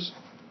words,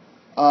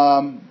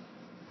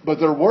 but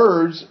they're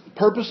words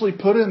purposely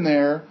put in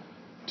there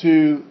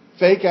to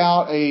fake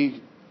out a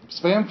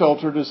spam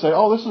filter to say,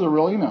 oh, this is a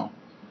real email.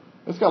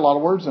 It's got a lot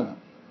of words in it.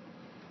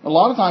 A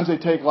lot of times they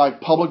take like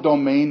public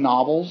domain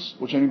novels,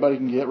 which anybody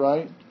can get,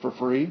 right, for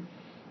free,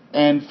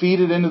 and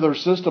feed it into their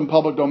system,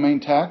 public domain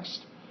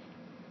text,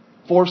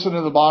 force it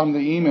into the bottom of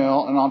the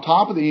email, and on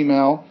top of the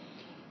email,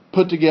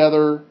 put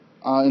together,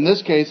 in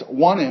this case,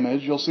 one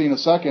image. You'll see in a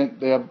second,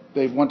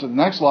 they've went to the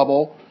next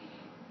level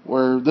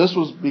where this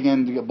was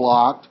beginning to get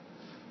blocked.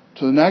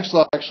 To the next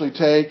level, actually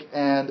take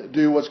and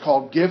do what's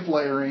called GIF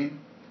layering.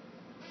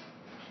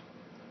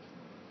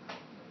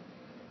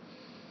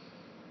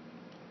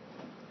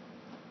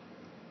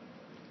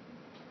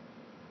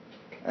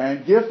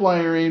 And GIF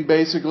layering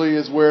basically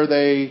is where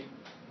they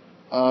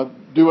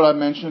do what I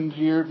mentioned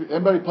here.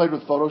 Anybody played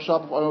with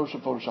Photoshop? I know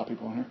some Photoshop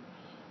people in here.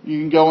 You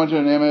can go into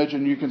an image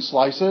and you can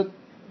slice it,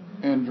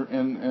 and you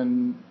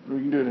can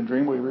do it in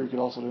Dreamweaver. You can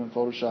also do it in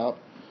Photoshop.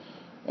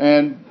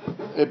 And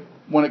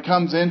when it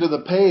comes into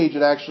the page,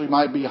 it actually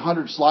might be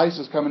 100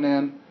 slices coming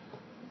in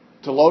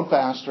to load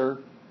faster.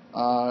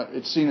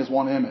 It's seen as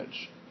one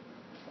image.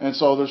 And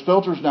so there's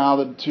filters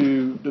now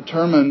to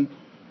determine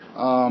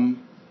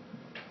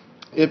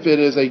if it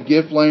is a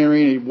GIF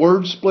layering, a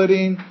word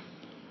splitting,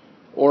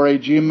 or a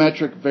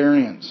geometric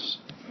variance.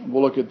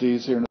 We'll look at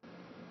these here.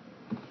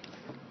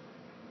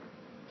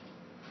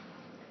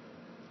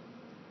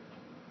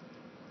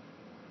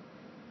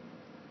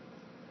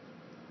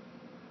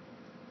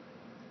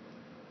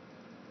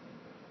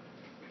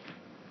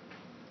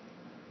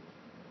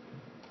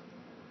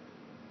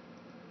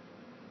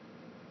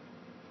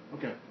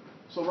 Okay,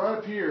 so right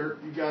up here,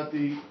 you got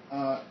the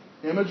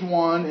image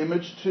 1,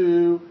 image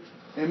 2,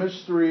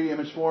 image 3,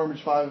 image 4,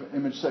 image 5,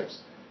 image 6.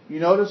 You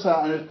notice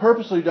how, and it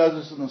purposely does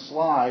this in the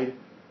slide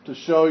to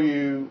show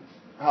you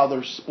how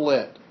they're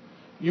split.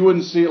 You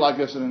wouldn't see it like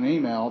this in an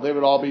email. They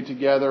would all be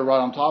together right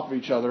on top of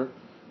each other.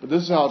 But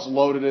this is how it's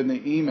loaded in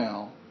the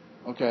email,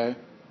 okay,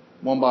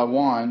 one by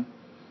one.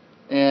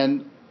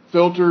 And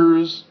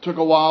filters took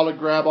a while to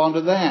grab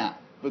onto that,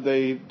 but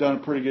they've done a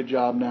pretty good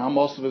job now.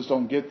 Most of us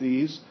don't get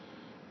these.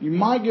 You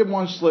might get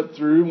one slip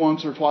through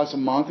once or twice a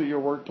month at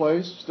your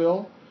workplace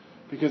still,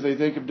 because they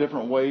think of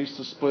different ways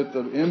to split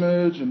the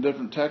image and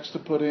different text to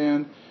put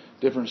in,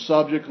 different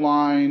subject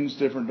lines,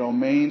 different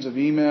domains of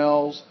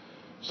emails.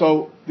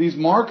 So these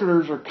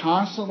marketers are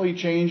constantly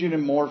changing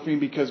and morphing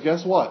because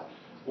guess what?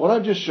 What I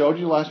just showed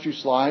you the last few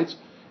slides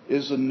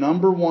is the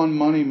number one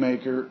money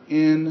maker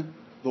in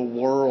the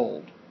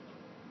world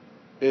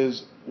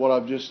is what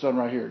I've just done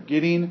right here.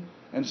 Getting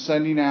and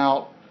sending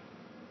out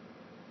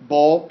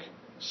bulk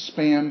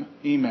spam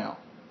email.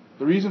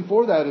 The reason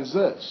for that is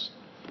this.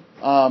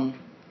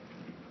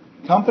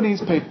 Companies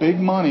pay big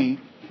money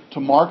to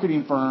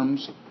marketing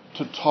firms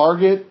to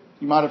target,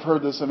 you might have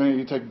heard this, I mean,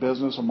 you take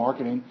business or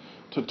marketing,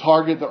 to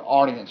target their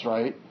audience,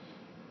 right?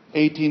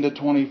 18 to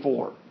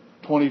 24,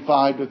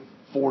 25 to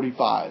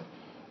 45.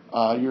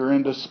 You're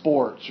into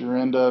sports, you're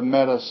into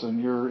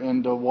medicine, you're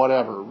into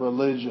whatever,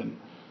 religion,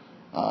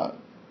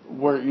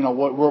 where you know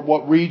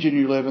what region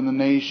you live in the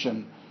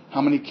nation,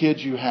 how many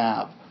kids you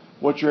have,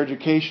 what your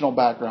educational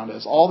background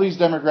is. All these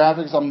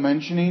demographics I'm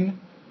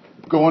mentioning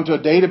go into a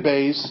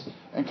database,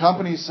 and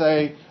companies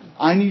say,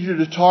 I need you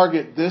to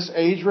target this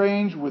age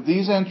range with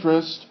these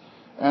interests,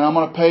 and I'm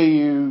going to pay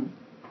you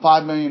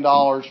 $5 million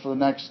for the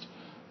next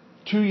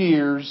 2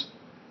 years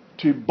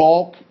to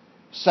bulk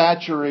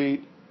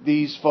saturate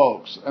these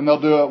folks. And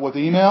they'll do it with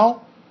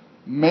email,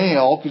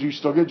 mail, because you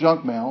still get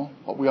junk mail.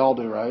 We all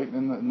do, right?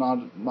 And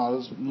not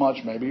as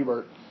much maybe,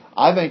 but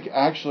I think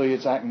actually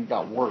it's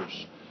got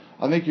worse.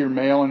 I think your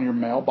mail in your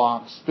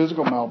mailbox,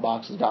 physical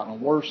mailbox, has gotten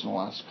worse in the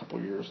last couple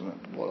of years than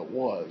what it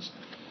was.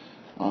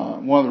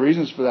 One of the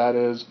reasons for that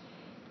is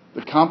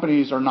the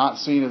companies are not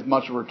seeing as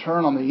much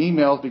return on the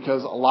emails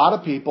because a lot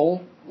of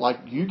people, like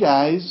you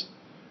guys,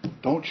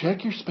 don't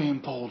check your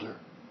spam folder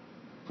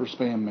for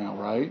spam mail,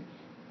 right?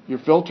 Your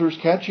filter's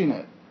catching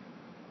it.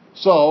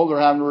 So they're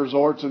having to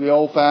resort to the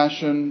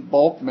old-fashioned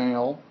bulk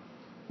mail,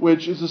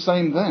 which is the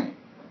same thing.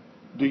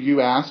 Do you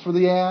ask for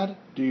the ad?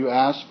 Do you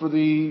ask for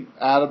the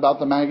ad about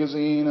the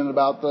magazine and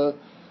about the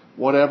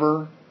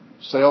whatever?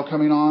 sale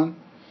coming on.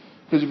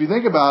 Because if you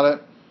think about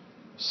it,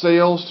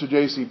 sales to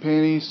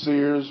JCPenney,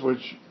 Sears,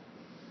 which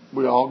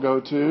we all go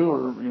to,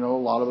 or a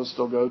lot of us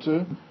still go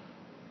to,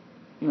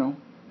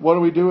 what do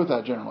we do with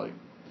that generally?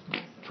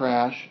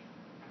 Trash,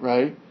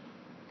 right?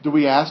 Do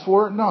we ask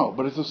for it? No,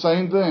 but it's the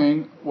same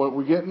thing. What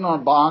we get in our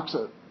box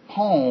at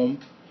home,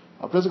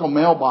 a physical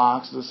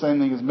mailbox, is the same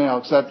thing as mail,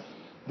 except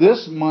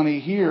this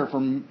money here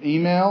from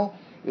email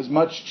is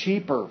much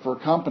cheaper for a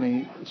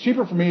company. It's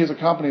cheaper for me as a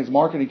company, as a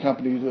marketing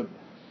company,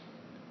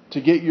 to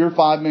get your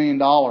 $5 million.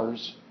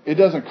 It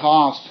doesn't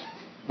cost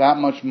that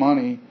much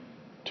money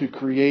to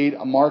create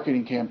a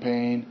marketing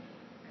campaign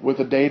with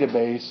a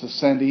database to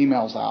send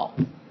emails out.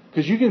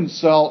 Because you can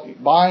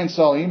buy and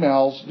sell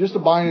emails. Just the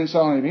buying and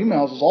selling of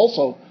emails is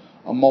also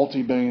a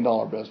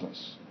multi-billion-dollar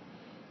business.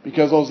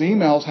 Because those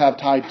emails have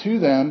tied to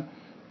them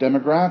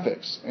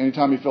demographics.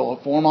 Anytime you fill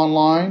a form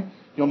online,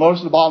 you'll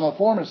notice at the bottom of the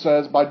form it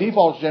says, by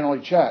default, it's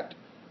generally checked.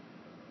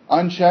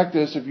 Uncheck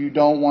this if you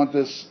don't want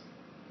this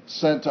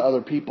sent to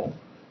other people.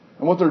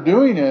 And what they're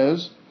doing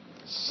is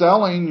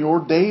selling your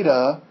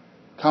data.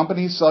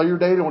 Companies sell your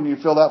data when you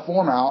fill that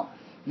form out.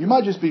 You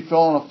might just be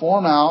filling a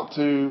form out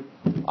to,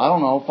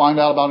 find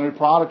out about a new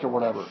product or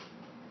whatever.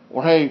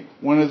 Or, hey,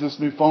 when is this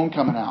new phone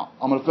coming out?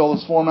 I'm going to fill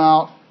this form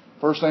out.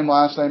 First name,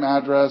 last name,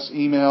 address,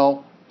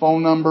 email,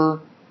 phone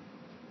number.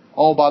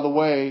 Oh, by the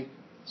way,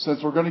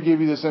 since we're going to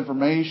give you this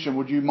information,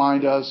 would you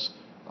mind us,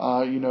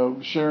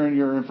 sharing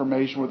your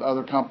information with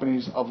other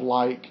companies of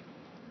like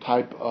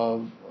type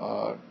of,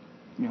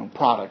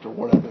 product or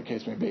whatever the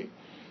case may be?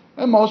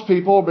 And most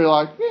people will be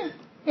like,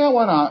 yeah,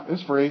 why not?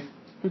 It's free.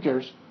 Who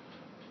cares?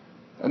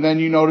 And then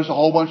you notice a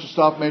whole bunch of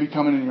stuff maybe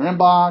coming in your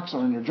inbox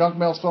or in your junk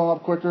mail filling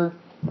up quicker.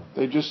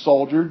 They just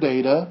sold your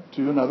data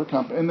to another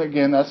company. And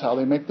again, that's how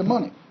they make the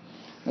money.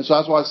 And so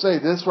that's why I say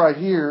this right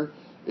here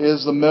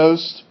is the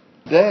most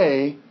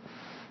day,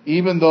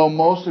 even though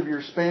most of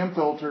your spam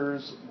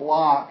filters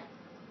block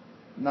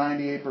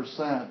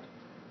 98%.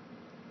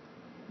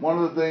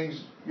 One of the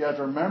things you have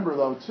to remember,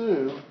 though,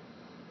 too,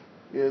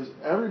 is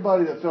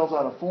everybody that fills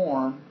out a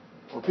form,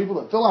 or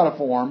people that fill out a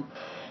form,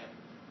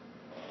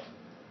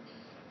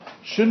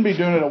 shouldn't be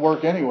doing it at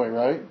work anyway,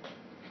 right?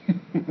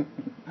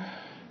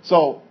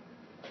 So,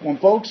 when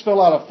folks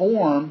fill out a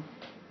form,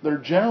 they're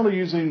generally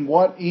using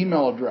what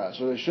email address,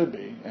 or they should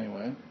be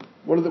anyway.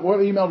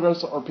 What email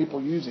address are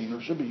people using,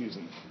 or should be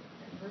using?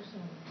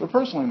 Their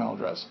personal email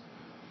address.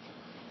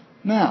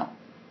 Now,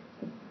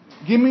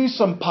 give me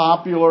some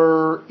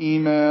popular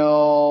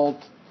email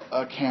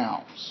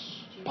accounts.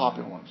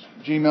 Popular ones.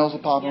 Gmail's a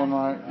popular one,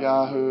 right?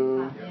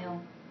 Yahoo.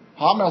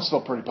 Hotmail's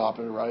still pretty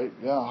popular, right?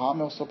 Yeah,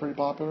 Hotmail's still pretty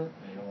popular.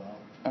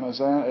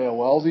 MSN,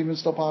 AOL's even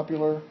still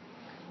popular.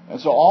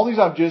 And so all these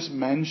I've just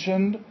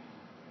mentioned,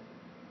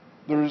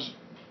 there's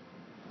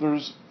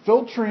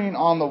filtering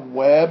on the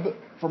web.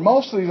 For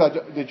most of these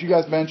that you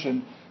guys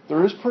mentioned,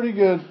 there is pretty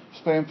good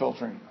spam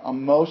filtering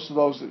on most of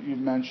those that you've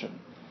mentioned.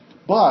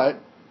 But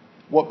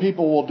what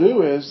people will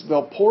do is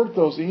they'll port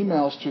those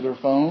emails to their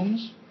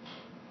phones.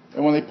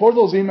 And when they port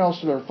those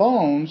emails to their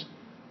phones,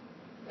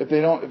 if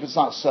it's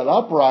not set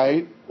up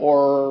right,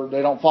 or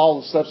they don't follow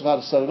the steps of how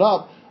to set it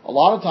up, a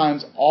lot of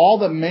times all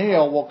the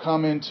mail will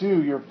come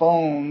into your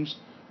phone's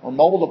or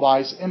mobile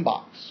device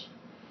inbox.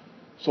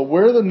 So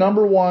where the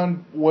number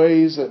one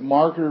ways that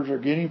marketers are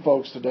getting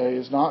folks today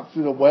is not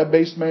through the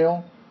web-based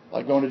mail,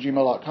 like going to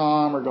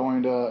gmail.com or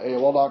going to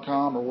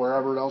AOL.com or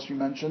wherever else you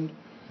mentioned.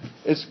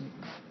 It's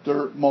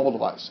their mobile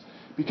device.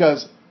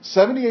 Because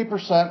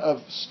 78%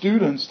 of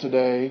students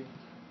today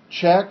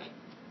check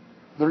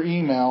their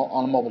email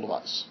on a mobile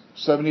device.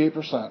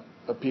 78%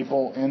 of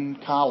people in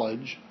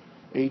college,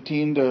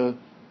 18 to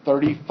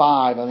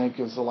 35, I think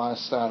is the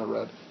last stat I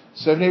read.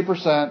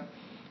 78%,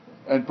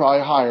 and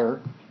probably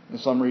higher in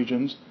some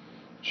regions,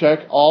 check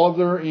all of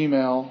their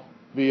email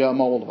via a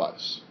mobile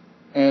device.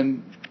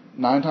 And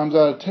 9 times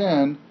out of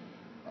 10,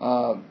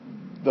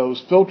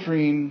 those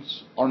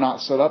filterings are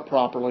not set up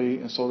properly,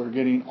 and so they're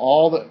getting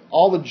all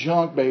the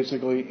junk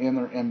basically in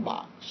their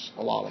inbox,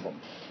 a lot of them.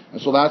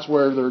 And so that's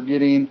where they're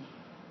getting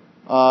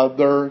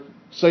their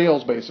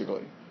sales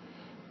basically.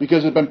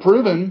 Because it's been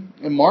proven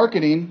in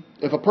marketing,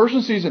 if a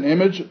person sees an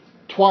image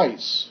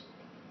twice,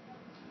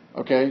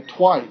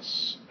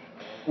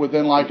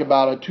 within like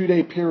about a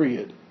 2-day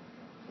period,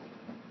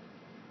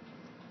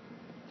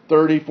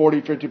 30,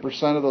 40,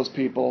 50% of those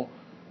people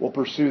will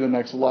pursue the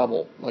next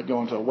level, like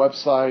going to a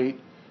website,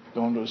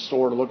 going to a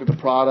store to look at the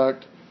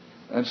product.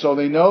 And so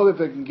they know that if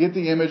they can get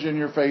the image in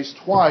your face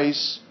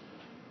twice,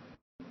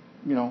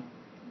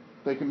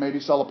 they can maybe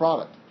sell a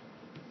product.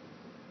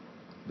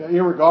 But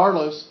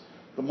irregardless,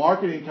 the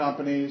marketing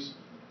companies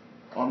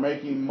are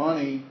making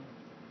money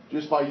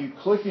just by you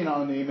clicking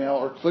on an email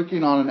or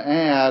clicking on an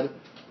ad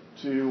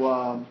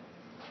to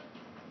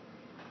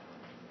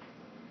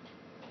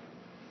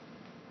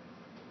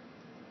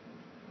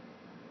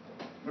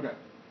okay.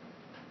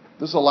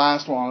 This is the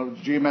last one,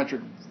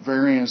 geometric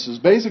variances.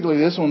 Basically,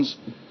 this one's,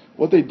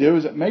 what they do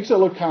is it makes it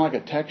look kind of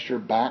like a texture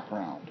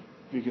background.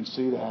 If you can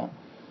see that.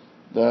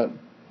 That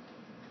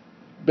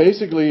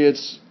basically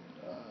it's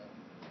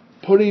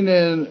putting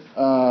in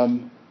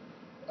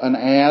an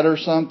ad or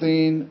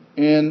something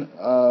in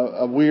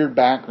a weird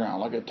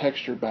background, like a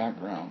textured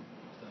background.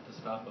 Is that to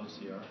stop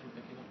OCR from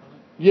picking up on it?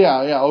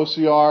 Yeah,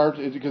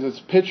 OCR, because it's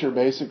picture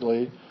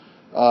basically.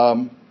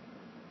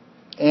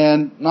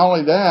 And not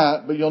only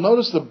that, but you'll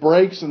notice the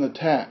breaks in the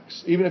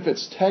text. Even if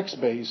it's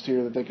text-based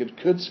here, that they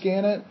could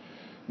scan it.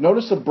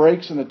 Notice the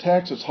breaks in the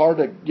text. It's hard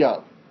to,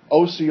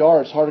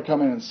 OCR, it's hard to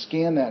come in and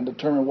scan that and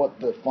determine what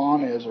the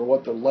font is or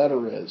what the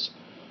letter is.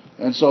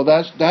 And so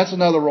that's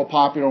another real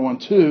popular one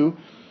too.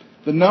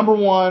 The number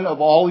one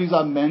of all these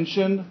I've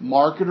mentioned,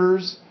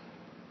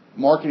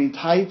 marketing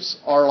types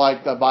are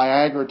like the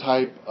Viagra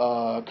type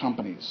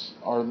companies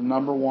are the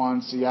number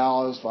one.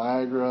 Cialis,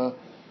 Viagra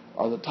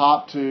are the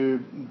top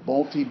two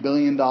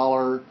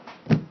multi-billion-dollar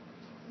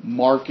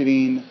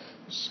marketing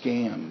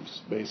scams,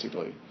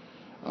 basically.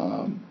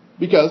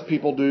 Because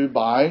people do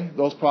buy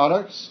those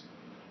products,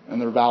 and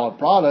they're valid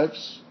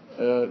products,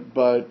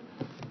 but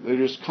they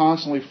just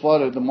constantly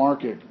flooded the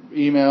market.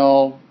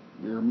 Email,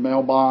 your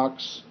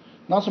mailbox.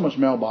 Not so much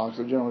mailbox.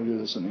 They generally do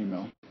this in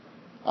email.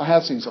 I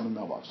have seen some in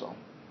mailbox, though.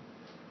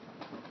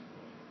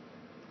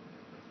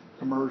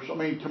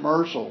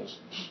 Commercials,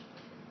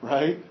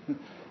 right?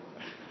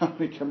 How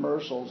many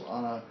commercials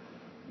on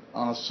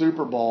a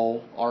Super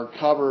Bowl are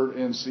covered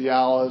in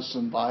Cialis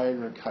and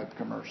Viagra type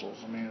commercials?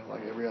 I mean,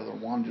 like every other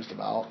one, just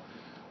about.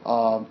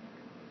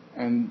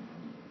 And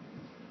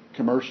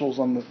commercials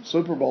on the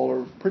Super Bowl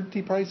are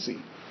pretty pricey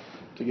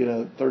to get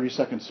a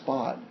 30-second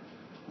spot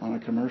on a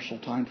commercial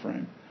time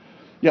frame.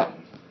 Yeah.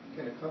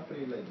 Can a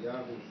company like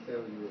Yahoo sell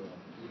your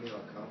email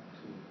account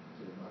to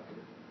the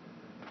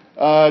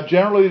market?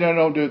 Generally, they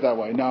don't do it that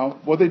way. No.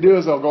 What they do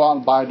is they'll go out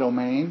and buy a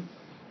domain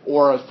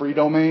or a free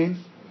domain.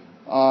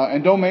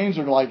 And domains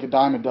are like a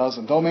dime a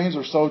dozen. Domains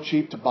are so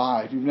cheap to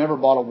buy. If you've never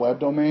bought a web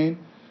domain,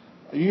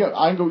 you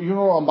can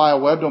go and buy a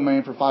web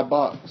domain for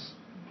 $5.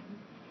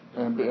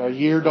 And a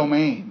year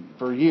domain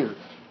for a year.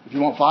 If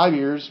you want 5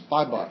 years,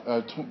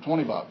 $5, $20,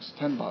 $10,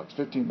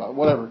 $15,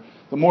 whatever.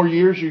 The more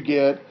years you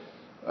get,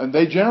 and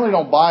they generally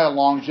don't buy a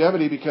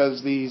longevity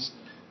because these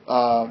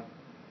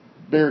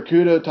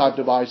Barracuda type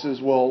devices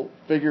will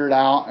figure it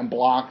out and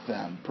block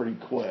them pretty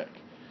quick.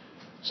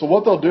 So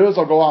what they'll do is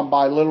they'll go out and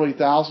buy literally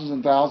thousands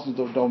and thousands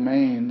of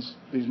domains,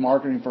 these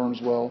marketing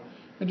firms will,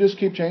 and just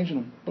keep changing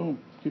them. Boom,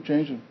 keep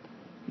changing them.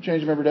 You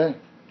change them every day.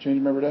 Change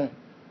them every day.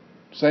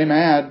 Same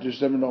ad, just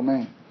different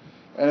domain.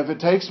 And if it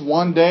takes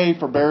one day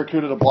for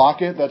Barracuda to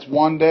block it, that's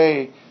one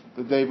day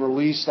that they've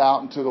released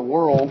out into the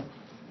world,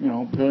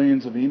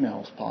 billions of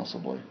emails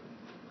possibly.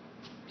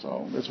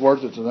 So it's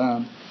worth it to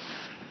them.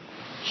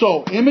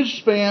 So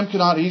image spam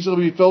cannot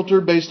easily be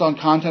filtered based on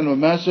content of a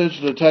message.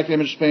 To detect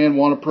image spam,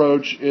 one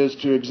approach is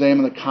to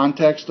examine the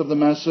context of the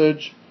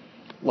message,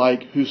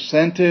 like who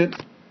sent it,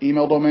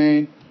 email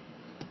domain,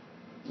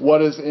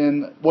 what is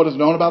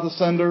known about the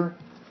sender.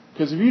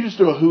 Because if you just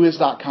do a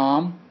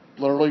whois.com,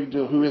 literally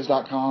do a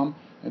whois.com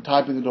and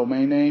type in the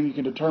domain name, you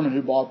can determine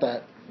who bought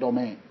that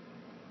domain.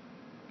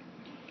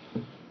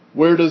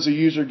 Where does the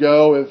user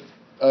go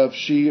if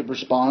she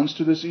responds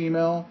to this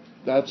email?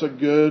 That's a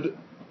good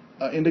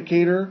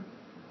indicator.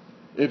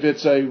 If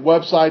it's a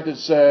website that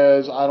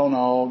says, I don't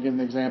know, I'll give an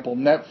example,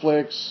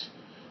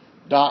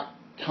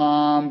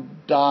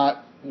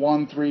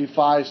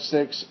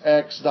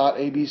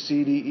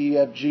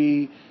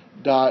 netflix.com.1356x.abcdefg.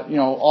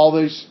 All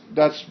these,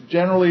 that's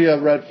generally a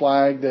red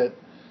flag that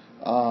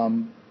not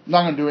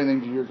going to do anything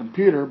to your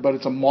computer, but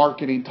it's a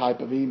marketing type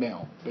of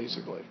email,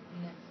 basically.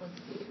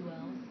 Netflix with 2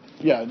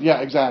 L's.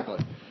 Yeah, exactly.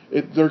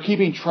 They're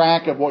keeping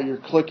track of what you're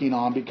clicking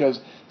on because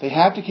they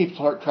have to keep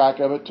track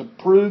of it to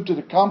prove to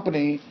the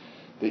company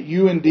that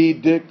you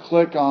indeed did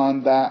click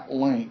on that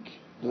link.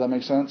 Does that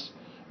make sense?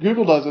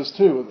 Google does this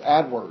too with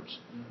AdWords.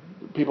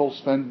 Mm-hmm. People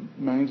spend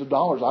millions of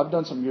dollars. I've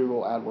done some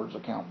Google AdWords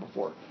account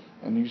before.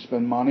 And you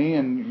spend money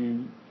and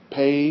you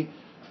pay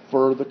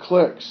for the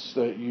clicks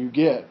that you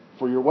get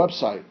for your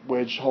website,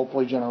 which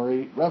hopefully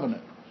generate revenue.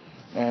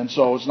 And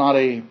so it's not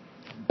a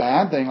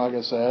bad thing, like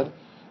I said,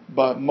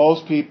 but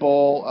most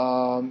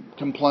people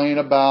complain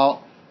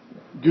about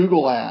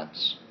Google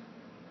ads.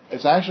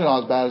 It's actually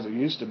not as bad as it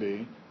used to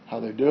be. How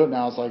they do it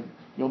now is like,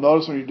 you'll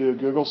notice when you do a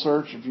Google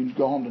search, if you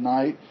go home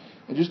tonight,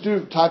 and just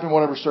type in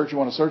whatever search you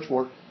want to search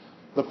for,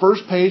 the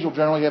first page will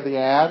generally have the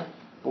ad,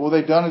 but what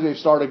they've done is they've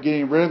started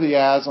getting rid of the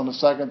ads on the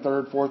second,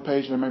 third, fourth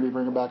page, and then maybe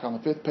bring them back on the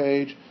fifth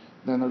page,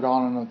 then they're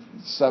gone on the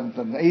seventh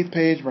and the eighth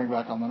page, bring it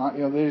back on the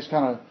ninth. They just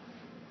kind of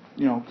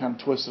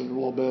twist it a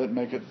little bit,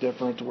 make it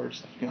different to where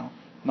it's,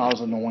 not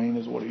as annoying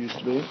as what it used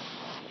to be.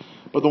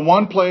 But the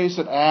one place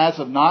that ads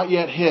have not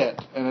yet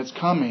hit, and it's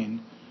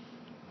coming,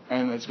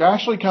 and it's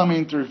actually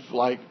coming through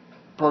like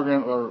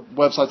program or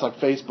websites like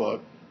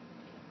Facebook,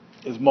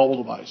 is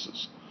mobile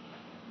devices.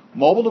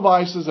 Mobile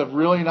devices have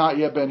really not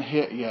yet been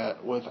hit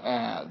yet with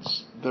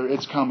ads.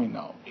 It's coming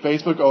though.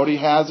 Facebook already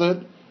has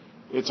it.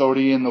 It's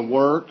already in the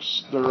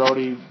works. They're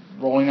already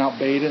rolling out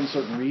beta in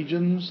certain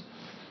regions.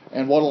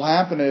 And what will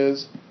happen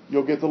is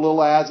you'll get the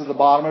little ads at the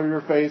bottom of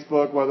your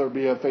Facebook, whether it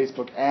be a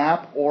Facebook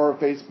app or a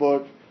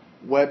Facebook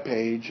web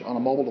page on a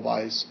mobile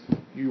device.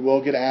 You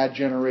will get ad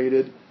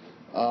generated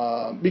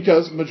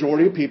because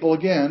majority of people,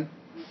 again,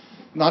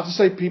 not to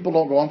say people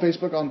don't go on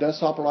Facebook on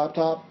desktop or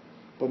laptop,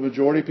 but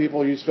majority of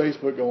people use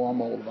Facebook go on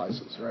mobile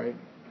devices, right?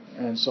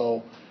 And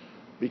so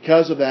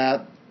because of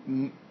that,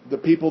 the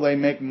people they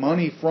make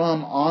money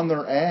from on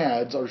their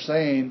ads are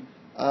saying,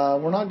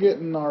 we're not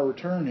getting our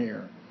return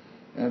here.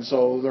 And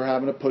so they're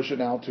having to push it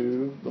now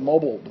to the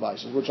mobile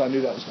devices, which I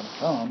knew that was going to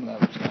come, that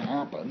was going to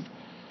happen.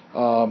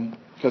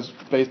 Because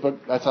Facebook,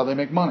 that's how they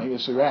make money,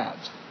 is through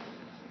ads.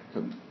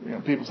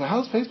 People say,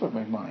 how does Facebook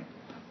make money?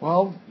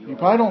 Well, you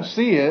probably don't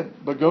see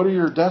it, but go to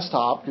your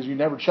desktop, because you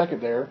never check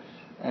it there,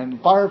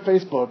 and fire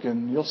Facebook,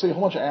 and you'll see a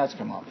whole bunch of ads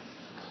come up.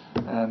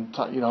 And,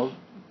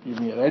 you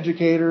can be an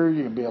educator,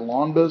 you can be a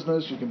lawn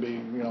business, you can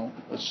be,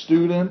 a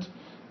student.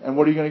 And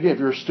what are you going to get? If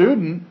you're a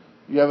student,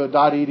 you have a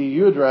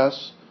 .edu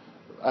address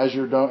as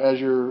your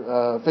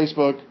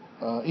Facebook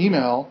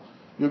email,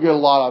 you'll get a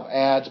lot of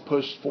ads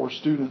pushed for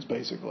students,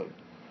 basically.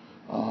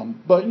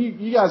 But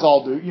you guys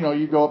all do.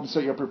 You go up and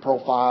set up your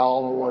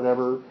profile or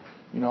whatever.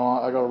 I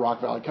go to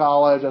Rock Valley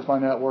College. That's my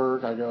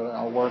network. I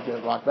work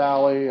at Rock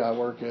Valley. I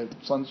work at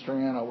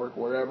Sunstrand. I work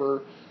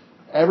wherever.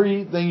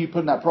 Everything you put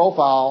in that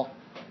profile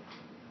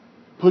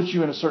puts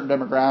you in a certain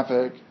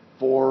demographic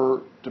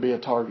to be a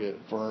target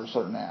for a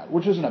certain ad,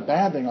 which isn't a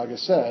bad thing, like I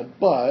said,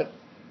 but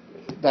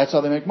that's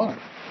how they make money.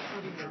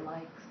 Your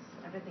likes,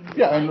 everything.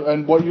 Yeah,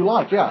 and what you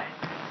like, yeah,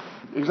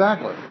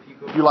 exactly.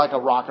 If you like a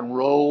rock and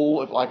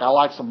roll, I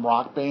like some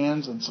rock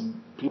bands and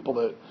some people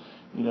that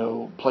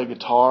play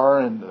guitar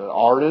and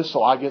artists,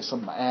 so I get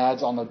some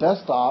ads on the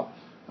desktop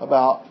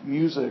about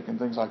music and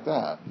things like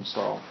that. And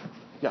so,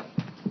 yeah.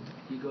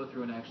 If you go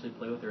through and actually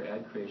play with their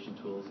ad creation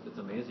tools, it's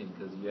amazing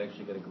because you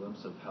actually get a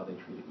glimpse of how they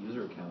treat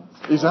user accounts.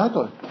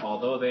 Exactly.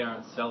 Although they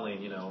aren't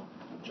selling,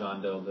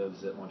 John Doe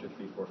lives at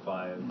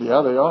 12345.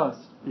 Yeah, they are.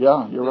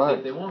 Yeah, you're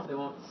right. They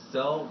won't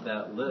sell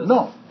that list.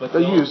 No, but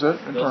they use it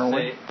they'll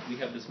internally. say, we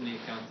have this many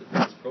accounts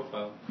at this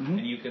profile, mm-hmm.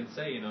 and you can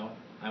say,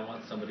 I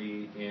want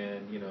somebody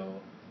in,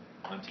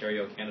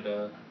 Ontario,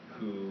 Canada,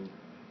 who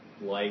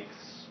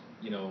likes,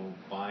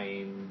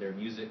 buying their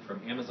music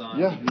from Amazon.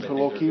 Yeah, you put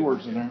little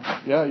keywords in there.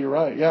 Yeah, you're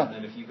right. Yeah. And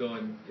then if you go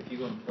and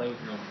play with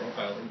your own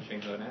profile, it will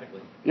change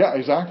automatically. Yeah,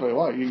 exactly.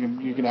 Well,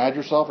 you can add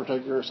yourself or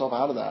take yourself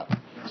out of that.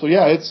 So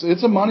yeah,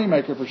 it's a money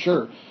maker for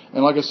sure.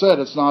 And like I said,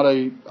 it's not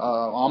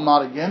I'm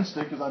not against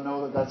it because I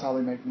know that that's how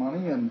they make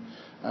money, and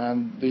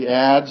the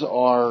ads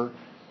are,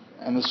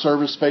 and the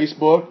service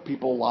Facebook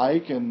people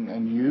like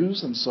and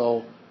use, and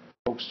so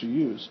folks to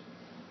use.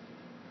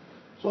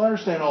 So I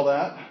understand all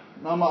that.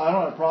 I don't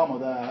have a problem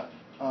with that.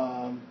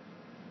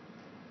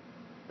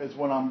 It's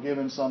when I'm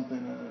given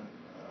something,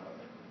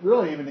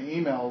 really even the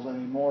emails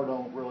anymore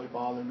don't really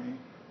bother me.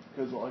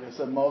 Because like I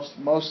said, most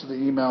of the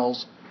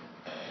emails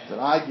that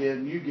I get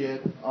and you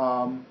get,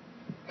 are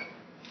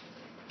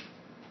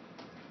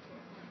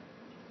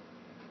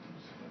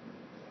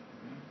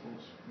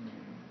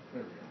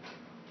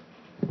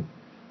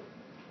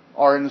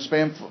in the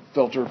spam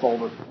filter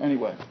folder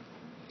anyway.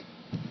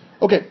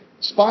 Okay,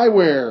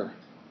 spyware.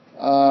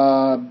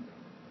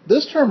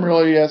 This term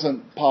really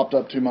hasn't popped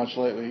up too much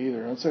lately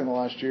either. I'd say in the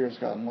last year it's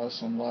gotten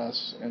less and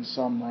less in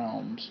some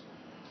realms.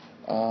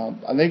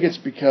 I think it's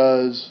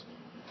because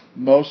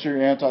most of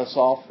your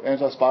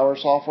anti-spyware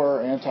software,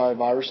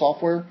 antivirus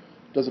software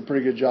does a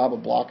pretty good job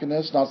of blocking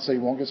this. Not to say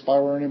you won't get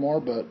spyware anymore,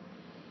 but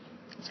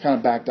it's kind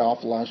of backed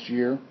off the last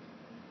year.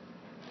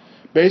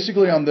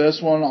 Basically on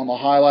this one, on the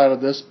highlight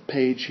of this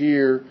page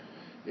here,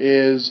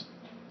 is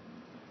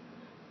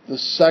the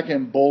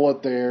second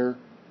bullet there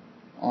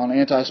on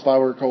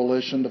Anti-Spyware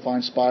Coalition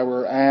defines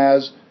spyware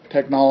as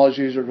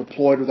technologies are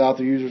deployed without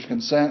the user's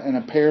consent and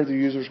impair the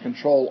user's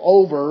control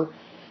over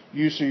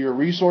use of your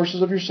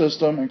resources of your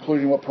system,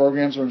 including what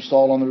programs are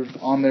installed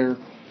on their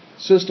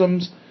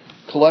systems,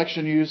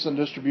 collection, use, and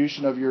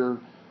distribution of your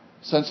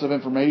sensitive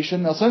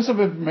information. Now, sensitive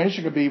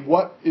information could be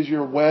what is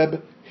your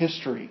web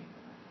history?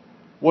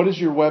 What is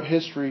your web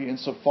history in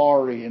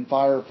Safari, in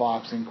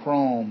Firefox, in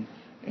Chrome,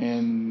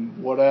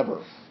 in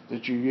whatever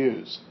that you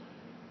use?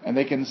 And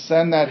they can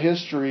send that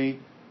history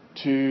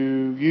to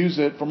use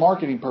it for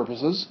marketing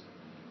purposes,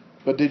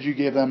 but did you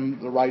give them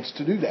the rights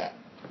to do that?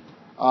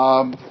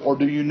 Or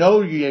do you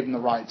know you gave them the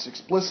rights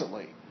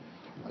explicitly,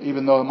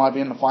 even though it might be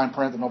in the fine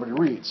print that nobody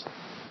reads?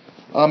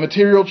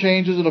 Material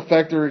changes that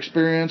affect their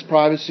experience,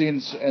 privacy,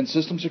 and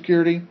system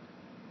security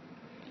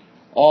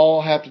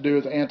all have to do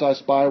with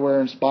anti-spyware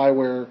and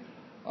spyware.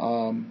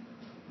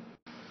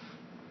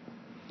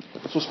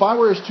 So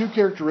spyware has two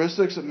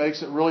characteristics that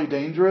makes it really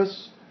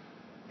dangerous.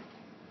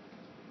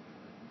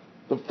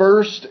 The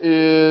first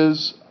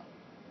is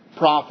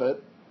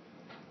profit,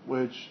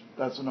 which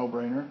that's a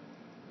no-brainer.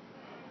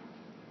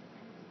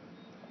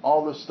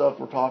 All this stuff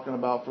we're talking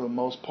about for the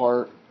most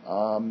part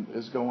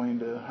is going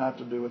to have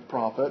to do with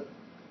profit.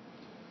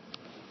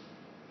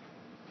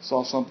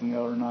 Saw something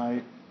the other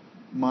night.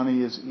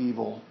 Money is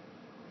evil.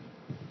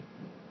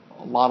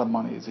 A lot of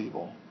money is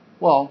evil.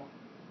 Well,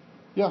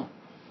 yeah.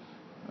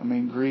 I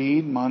mean,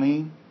 greed,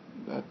 money,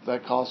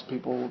 that costs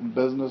people in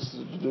business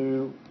to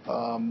do.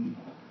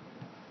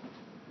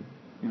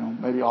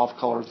 maybe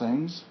off-color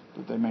things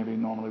that they maybe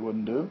normally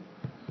wouldn't do.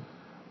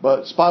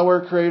 But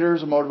spyware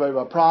creators are motivated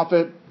by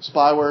profit.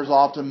 Spyware is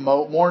often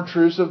more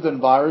intrusive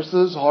than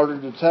viruses, harder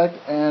to detect,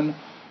 and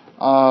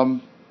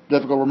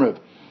difficult to remove.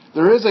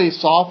 There is a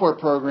software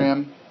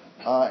program,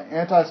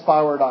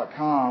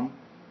 antispyware.com.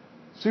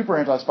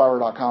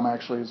 SuperAntispyware.com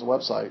actually is the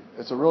website.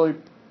 It's a really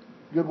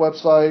good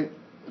website.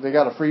 They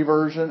got a free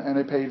version and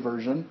a paid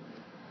version.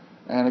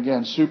 And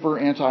again,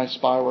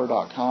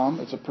 SuperAntispyware.com.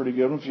 It's a pretty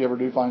good one if you ever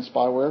do find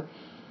spyware.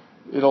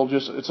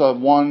 It's a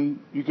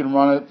one, you can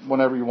run it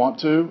whenever you want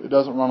to. It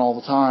doesn't run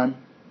all the time.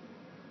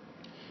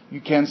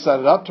 You can set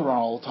it up to run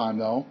all the time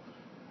though,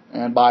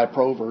 and buy a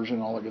pro version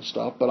and all that good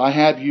stuff. But I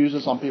have used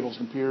this on people's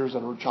computers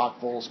that are chock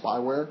full of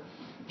spyware.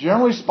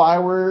 Generally,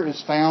 spyware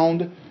is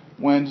found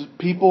when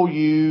people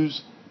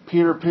use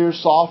peer-to-peer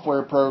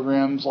software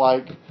programs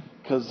like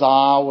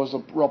Kazaa was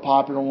a real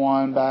popular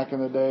one back in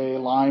the day,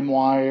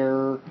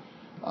 LimeWire,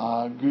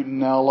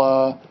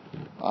 Gutenella.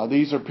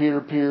 These are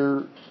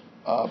peer-to-peer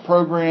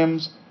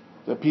programs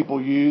that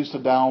people use to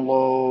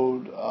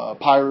download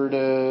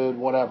pirated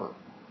whatever,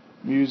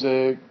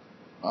 music,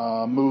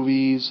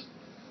 movies.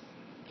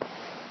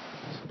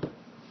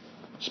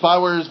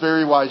 Spyware is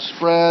very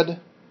widespread,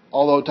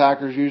 although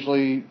attackers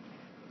usually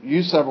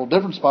use several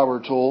different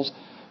spyware tools.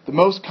 The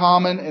most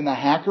common in the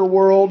hacker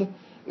world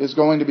is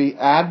going to be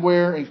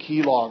adware and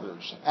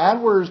keyloggers.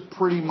 Adware is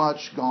pretty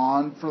much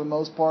gone for the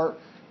most part.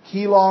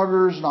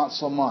 Keyloggers, not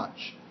so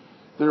much.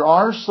 There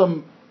are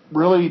some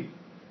really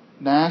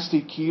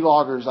nasty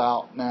keyloggers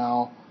out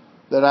now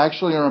that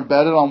actually are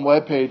embedded on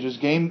web pages,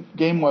 game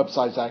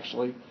websites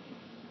actually.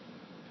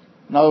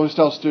 And I always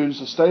tell students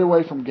to stay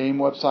away from game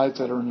websites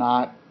that are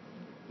not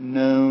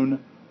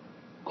known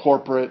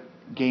corporate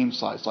game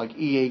sites like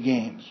EA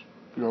Games.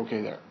 You're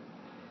okay there.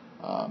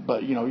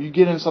 But you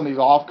get in some of these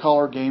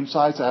off-color game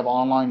sites that have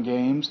online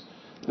games.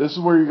 This is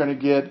where you're going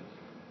to get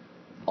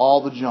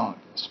all the junk.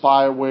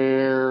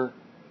 Spyware,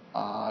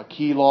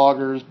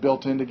 keyloggers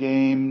built into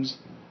games.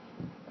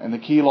 And the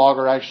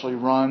keylogger actually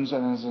runs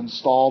and is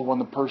installed when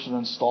the person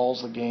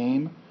installs the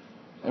game.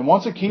 And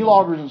once a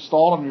keylogger is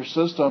installed on your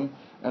system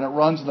and it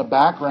runs in the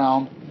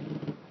background,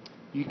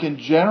 you can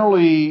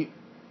generally,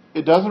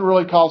 it doesn't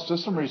really cause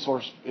system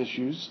resource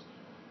issues.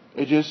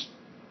 It just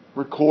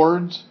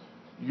records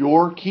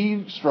your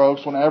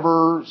keystrokes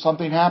whenever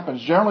something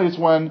happens. Generally, it's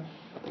when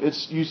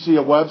you see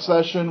a web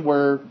session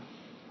where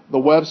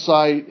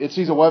it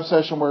sees a web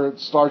session where it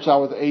starts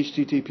out with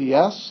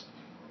HTTPS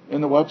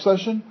in the web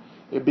session.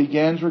 It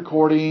begins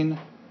recording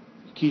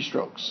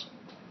keystrokes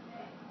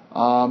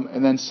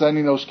and then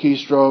sending those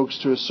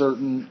keystrokes to a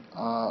certain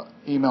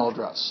email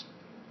address.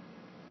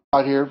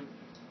 Right here,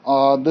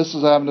 this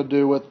is having to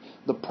do with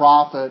the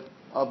profit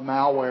of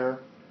malware.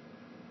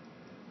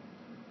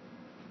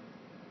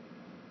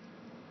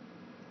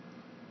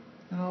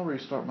 And I'll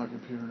restart my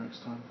computer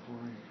next time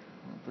on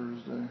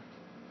Thursday.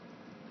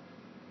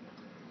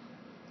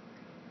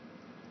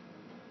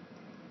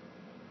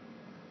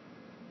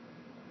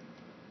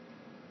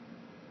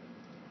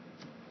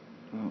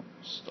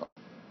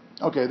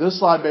 Okay, this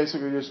slide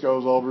basically just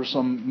goes over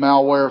some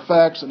malware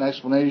effects and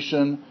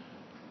explanation.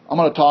 I'm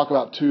going to talk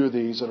about two of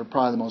these that are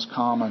probably the most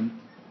common.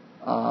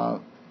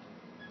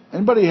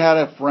 Anybody had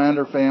a friend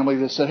or family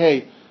that said,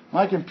 hey,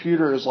 my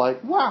computer is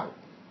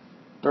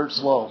dirt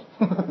slow.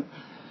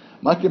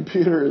 My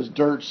computer is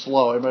dirt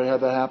slow. Anybody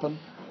had that happen?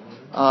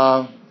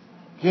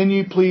 Can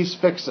you please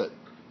fix it?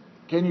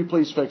 Can you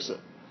please fix it?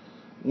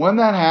 When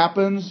that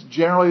happens,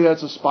 generally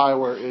that's a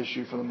spyware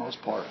issue for the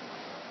most part.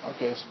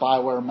 Okay,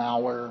 spyware,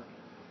 malware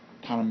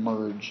kind of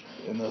merged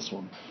in this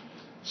one.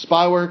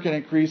 Spyware can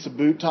increase the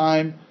boot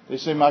time. They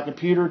say my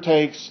computer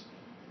takes,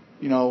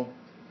 15,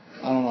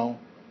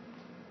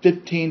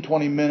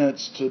 20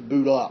 minutes to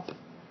boot up.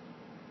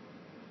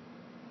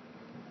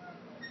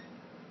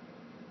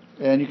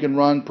 And you can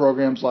run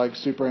programs like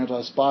Super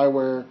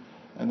Anti-Spyware,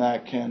 and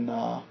that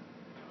can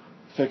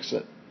fix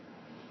it.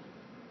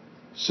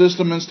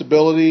 System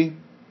instability.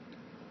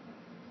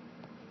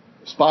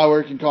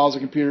 Spyware can cause a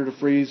computer to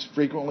freeze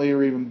frequently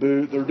or even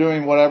boot. They're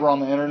doing whatever on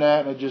the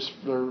internet, and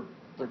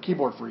their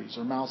keyboard freeze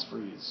or mouse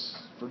freeze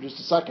for just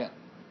a second.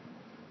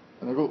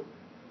 And they go,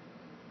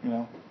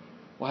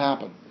 what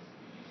happened?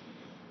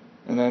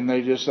 And then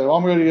they just say, well,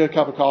 I'm going to get a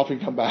cup of coffee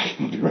and come back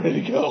and be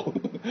ready to go.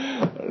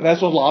 And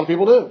that's what a lot of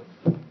people do.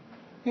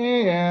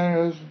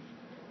 Yeah,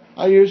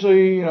 I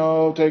usually,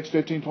 it takes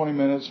 15, 20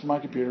 minutes for my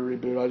computer to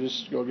reboot. I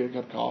just go get a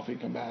cup of coffee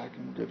and come back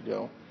and I'm good to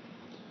go.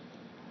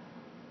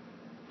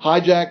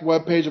 Hijack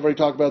web page, I've already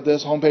talked about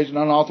this. Homepage, an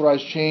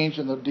unauthorized change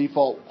in the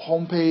default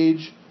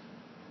homepage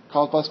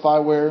caused by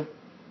spyware.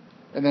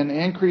 And then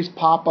increased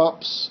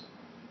pop-ups.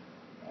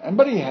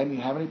 Anybody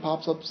have any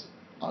pop-ups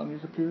on your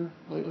computer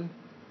lately?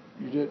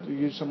 You did? You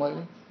used some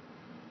lately?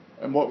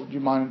 And what would you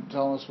mind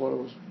telling us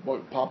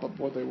what pop-up,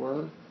 what they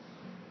were?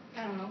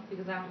 I don't know,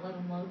 because I don't let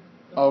them load.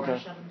 Okay. I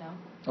shut them down.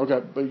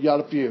 Okay, but you got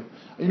a few.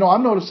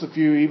 I've noticed a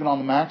few even on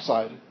the Mac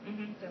side.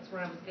 Mm-hmm. That's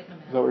where I was getting them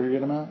at. Is that where you're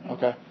getting them at? Mm-hmm.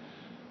 Okay.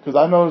 Because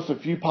I noticed a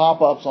few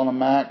pop-ups on a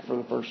Mac for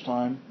the first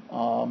time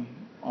on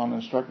the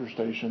instructor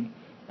station.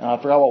 and I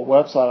forgot what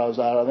website I was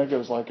at. I think it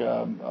was like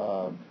I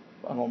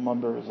don't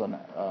remember. It was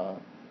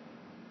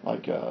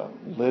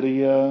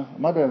Lydia. It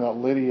might have been that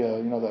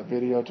Lydia, that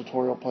video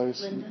tutorial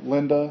place.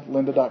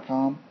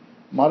 Lynda.com.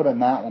 Might have been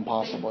that one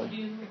possibly. They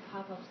do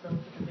pop-ups though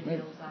for the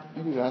videos on them.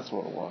 Maybe that's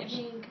what it was. I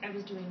think I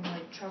was doing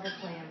like travel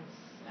plans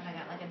and I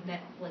got like a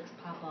Netflix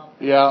pop-up.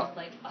 Yeah. Just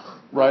like,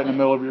 right in the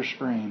middle of your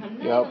screen. I'm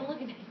not even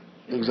looking at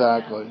you.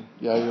 Exactly.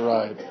 Yeah, you're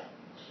right.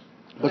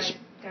 But I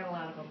got a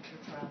lot of them for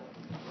travel.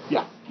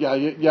 Yeah.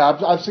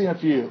 I've seen a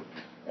few,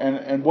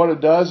 and what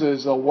it does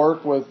is they'll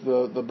work with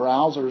the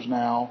browsers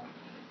now,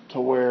 to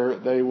where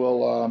they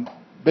will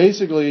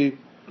basically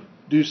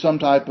do some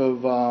type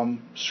of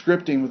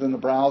scripting within the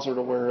browser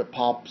to where it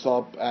pops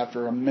up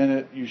after a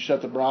minute. You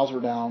shut the browser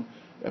down,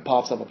 it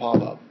pops up a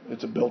pop-up.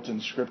 It's a built-in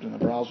script in the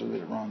browser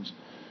that it runs.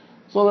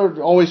 So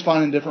they're always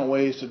finding different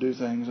ways to do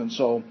things, and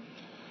so.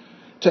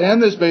 To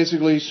end this,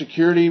 basically,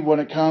 security when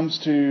it comes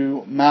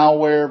to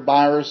malware,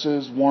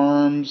 viruses,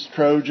 worms,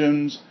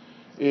 Trojans,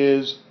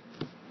 is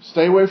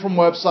stay away from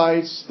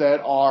websites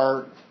that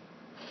are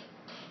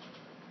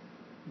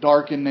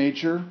dark in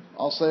nature,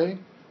 I'll say,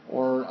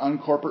 or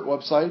uncorporate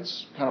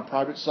websites, kind of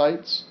private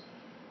sites.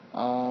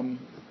 And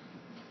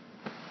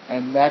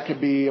that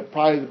could be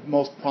probably the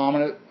most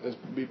prominent,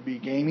 be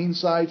gaming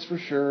sites for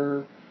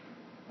sure.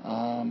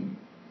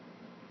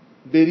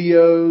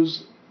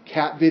 Videos,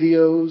 cat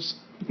videos.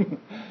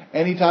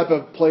 Any type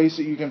of place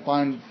that you can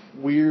find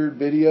weird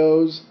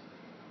videos.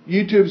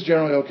 YouTube's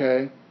generally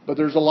okay, but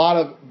there's a lot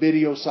of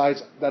video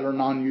sites that are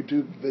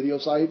non-YouTube video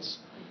sites.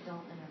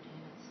 Adult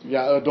entertainment.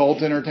 Yeah,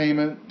 adult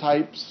entertainment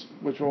types,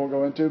 which we won't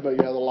go into, but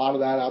yeah, there's a lot of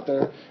that out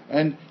there.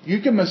 And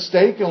you can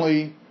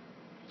mistakenly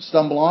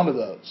stumble onto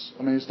those.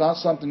 I mean, it's not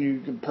something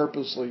you can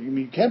purposely,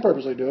 you can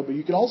purposely do it, but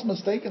you can also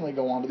mistakenly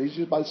go onto these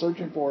just by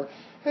searching for,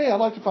 hey, I'd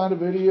like to find a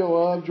video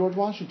of George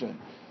Washington.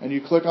 And you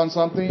click on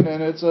something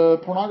and it's a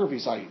pornography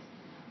site.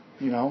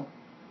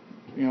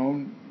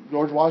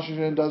 George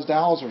Washington does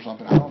Dallas or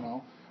something. I don't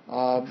know.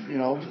 I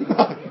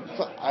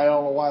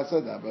don't know why I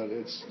said that, but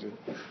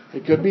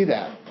it could be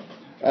that.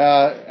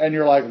 And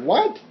you're like,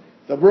 what?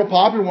 The real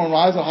popular one when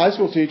I was a high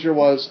school teacher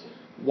was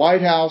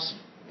White House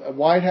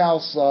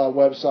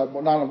website,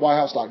 well, not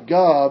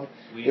whitehouse.gov,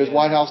 it was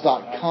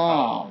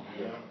whitehouse.com.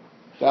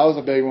 That was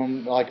a big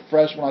one. Like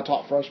when I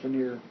taught freshman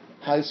year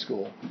high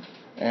school,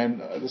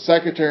 and the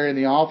secretary in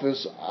the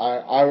office,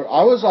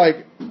 I was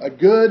like a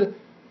good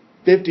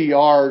 50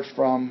 yards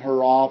from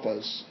her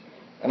office,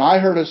 and I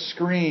heard a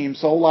scream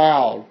so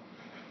loud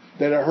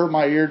that it hurt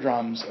my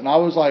eardrums, and I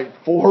was like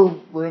 4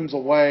 rooms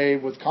away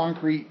with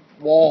concrete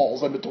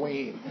walls in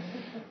between,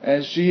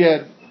 and she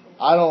had,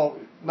 not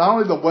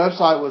only the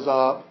website was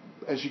up,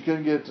 and she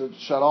couldn't get it to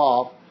shut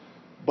off,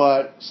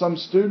 but some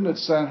student had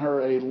sent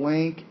her a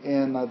link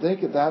in, I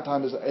think at that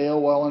time,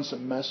 AOL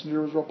Instant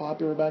Messenger was real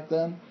popular back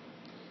then,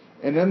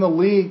 and in the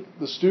link,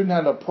 the student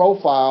had a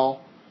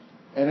profile,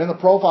 and in the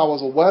profile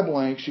was a web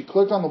link. She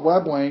clicked on the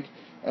web link,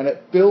 and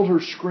it filled her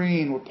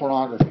screen with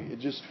pornography. It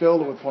just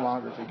filled it with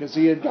pornography because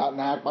he had gotten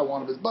hacked by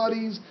one of his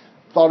buddies,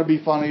 thought it'd be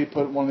funny to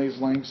put one of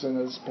these links in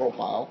his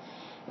profile.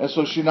 And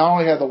so she not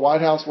only had the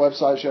White House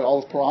website, she had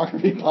all this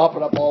pornography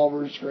popping up all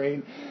over her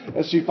screen.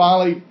 And she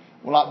finally,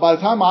 by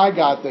the time I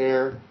got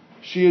there,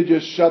 she had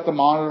just shut the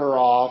monitor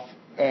off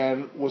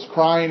and was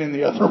crying in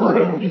the other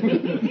room.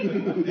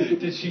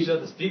 Did she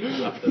shut the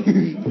speakers off, though?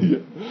 Yeah.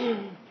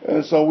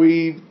 And so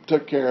we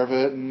took care of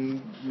it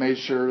and made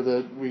sure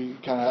that we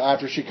kind of,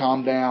 after she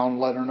calmed down,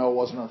 let her know it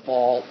wasn't her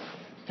fault,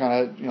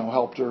 kind of,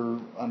 helped her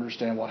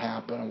understand what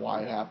happened and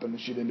why it happened.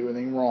 She didn't do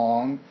anything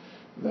wrong.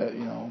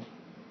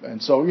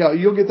 And so,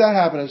 you'll get that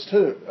happen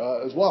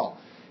as well.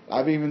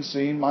 I've even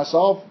seen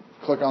myself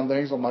click on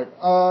things. I'm like,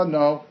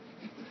 no.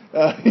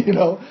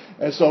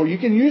 And so you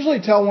can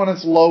usually tell when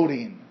it's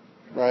loading,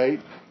 right?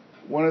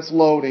 When it's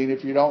loading,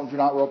 if you're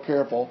not real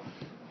careful.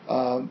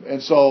 And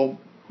so,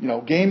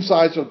 game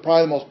sites are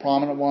probably the most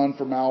prominent one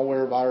for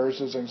malware,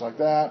 viruses, things like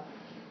that.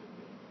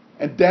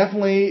 And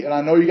definitely, and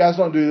I know you guys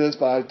don't do this,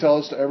 but I tell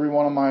this to every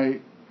one of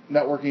my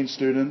networking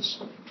students,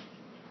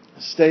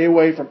 stay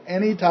away from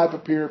any type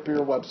of peer-to-peer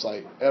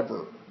website,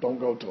 ever. Don't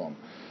go to them.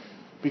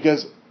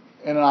 Because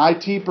in an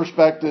IT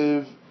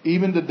perspective,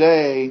 even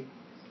today,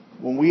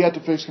 when we have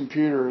to fix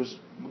computers,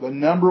 the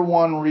number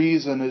one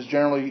reason is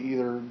generally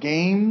either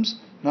games.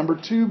 Number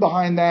 2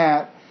 behind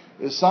that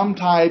is some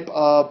type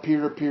of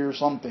peer-to-peer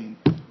something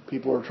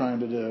people are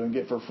trying to do and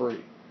get for free.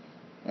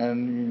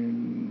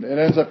 And it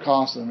ends up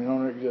costing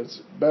them.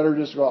 It's better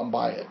just to go out and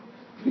buy it.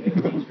 We had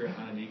a teacher at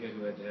Hananiga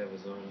who had to have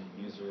his own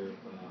user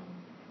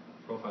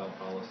profile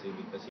policy because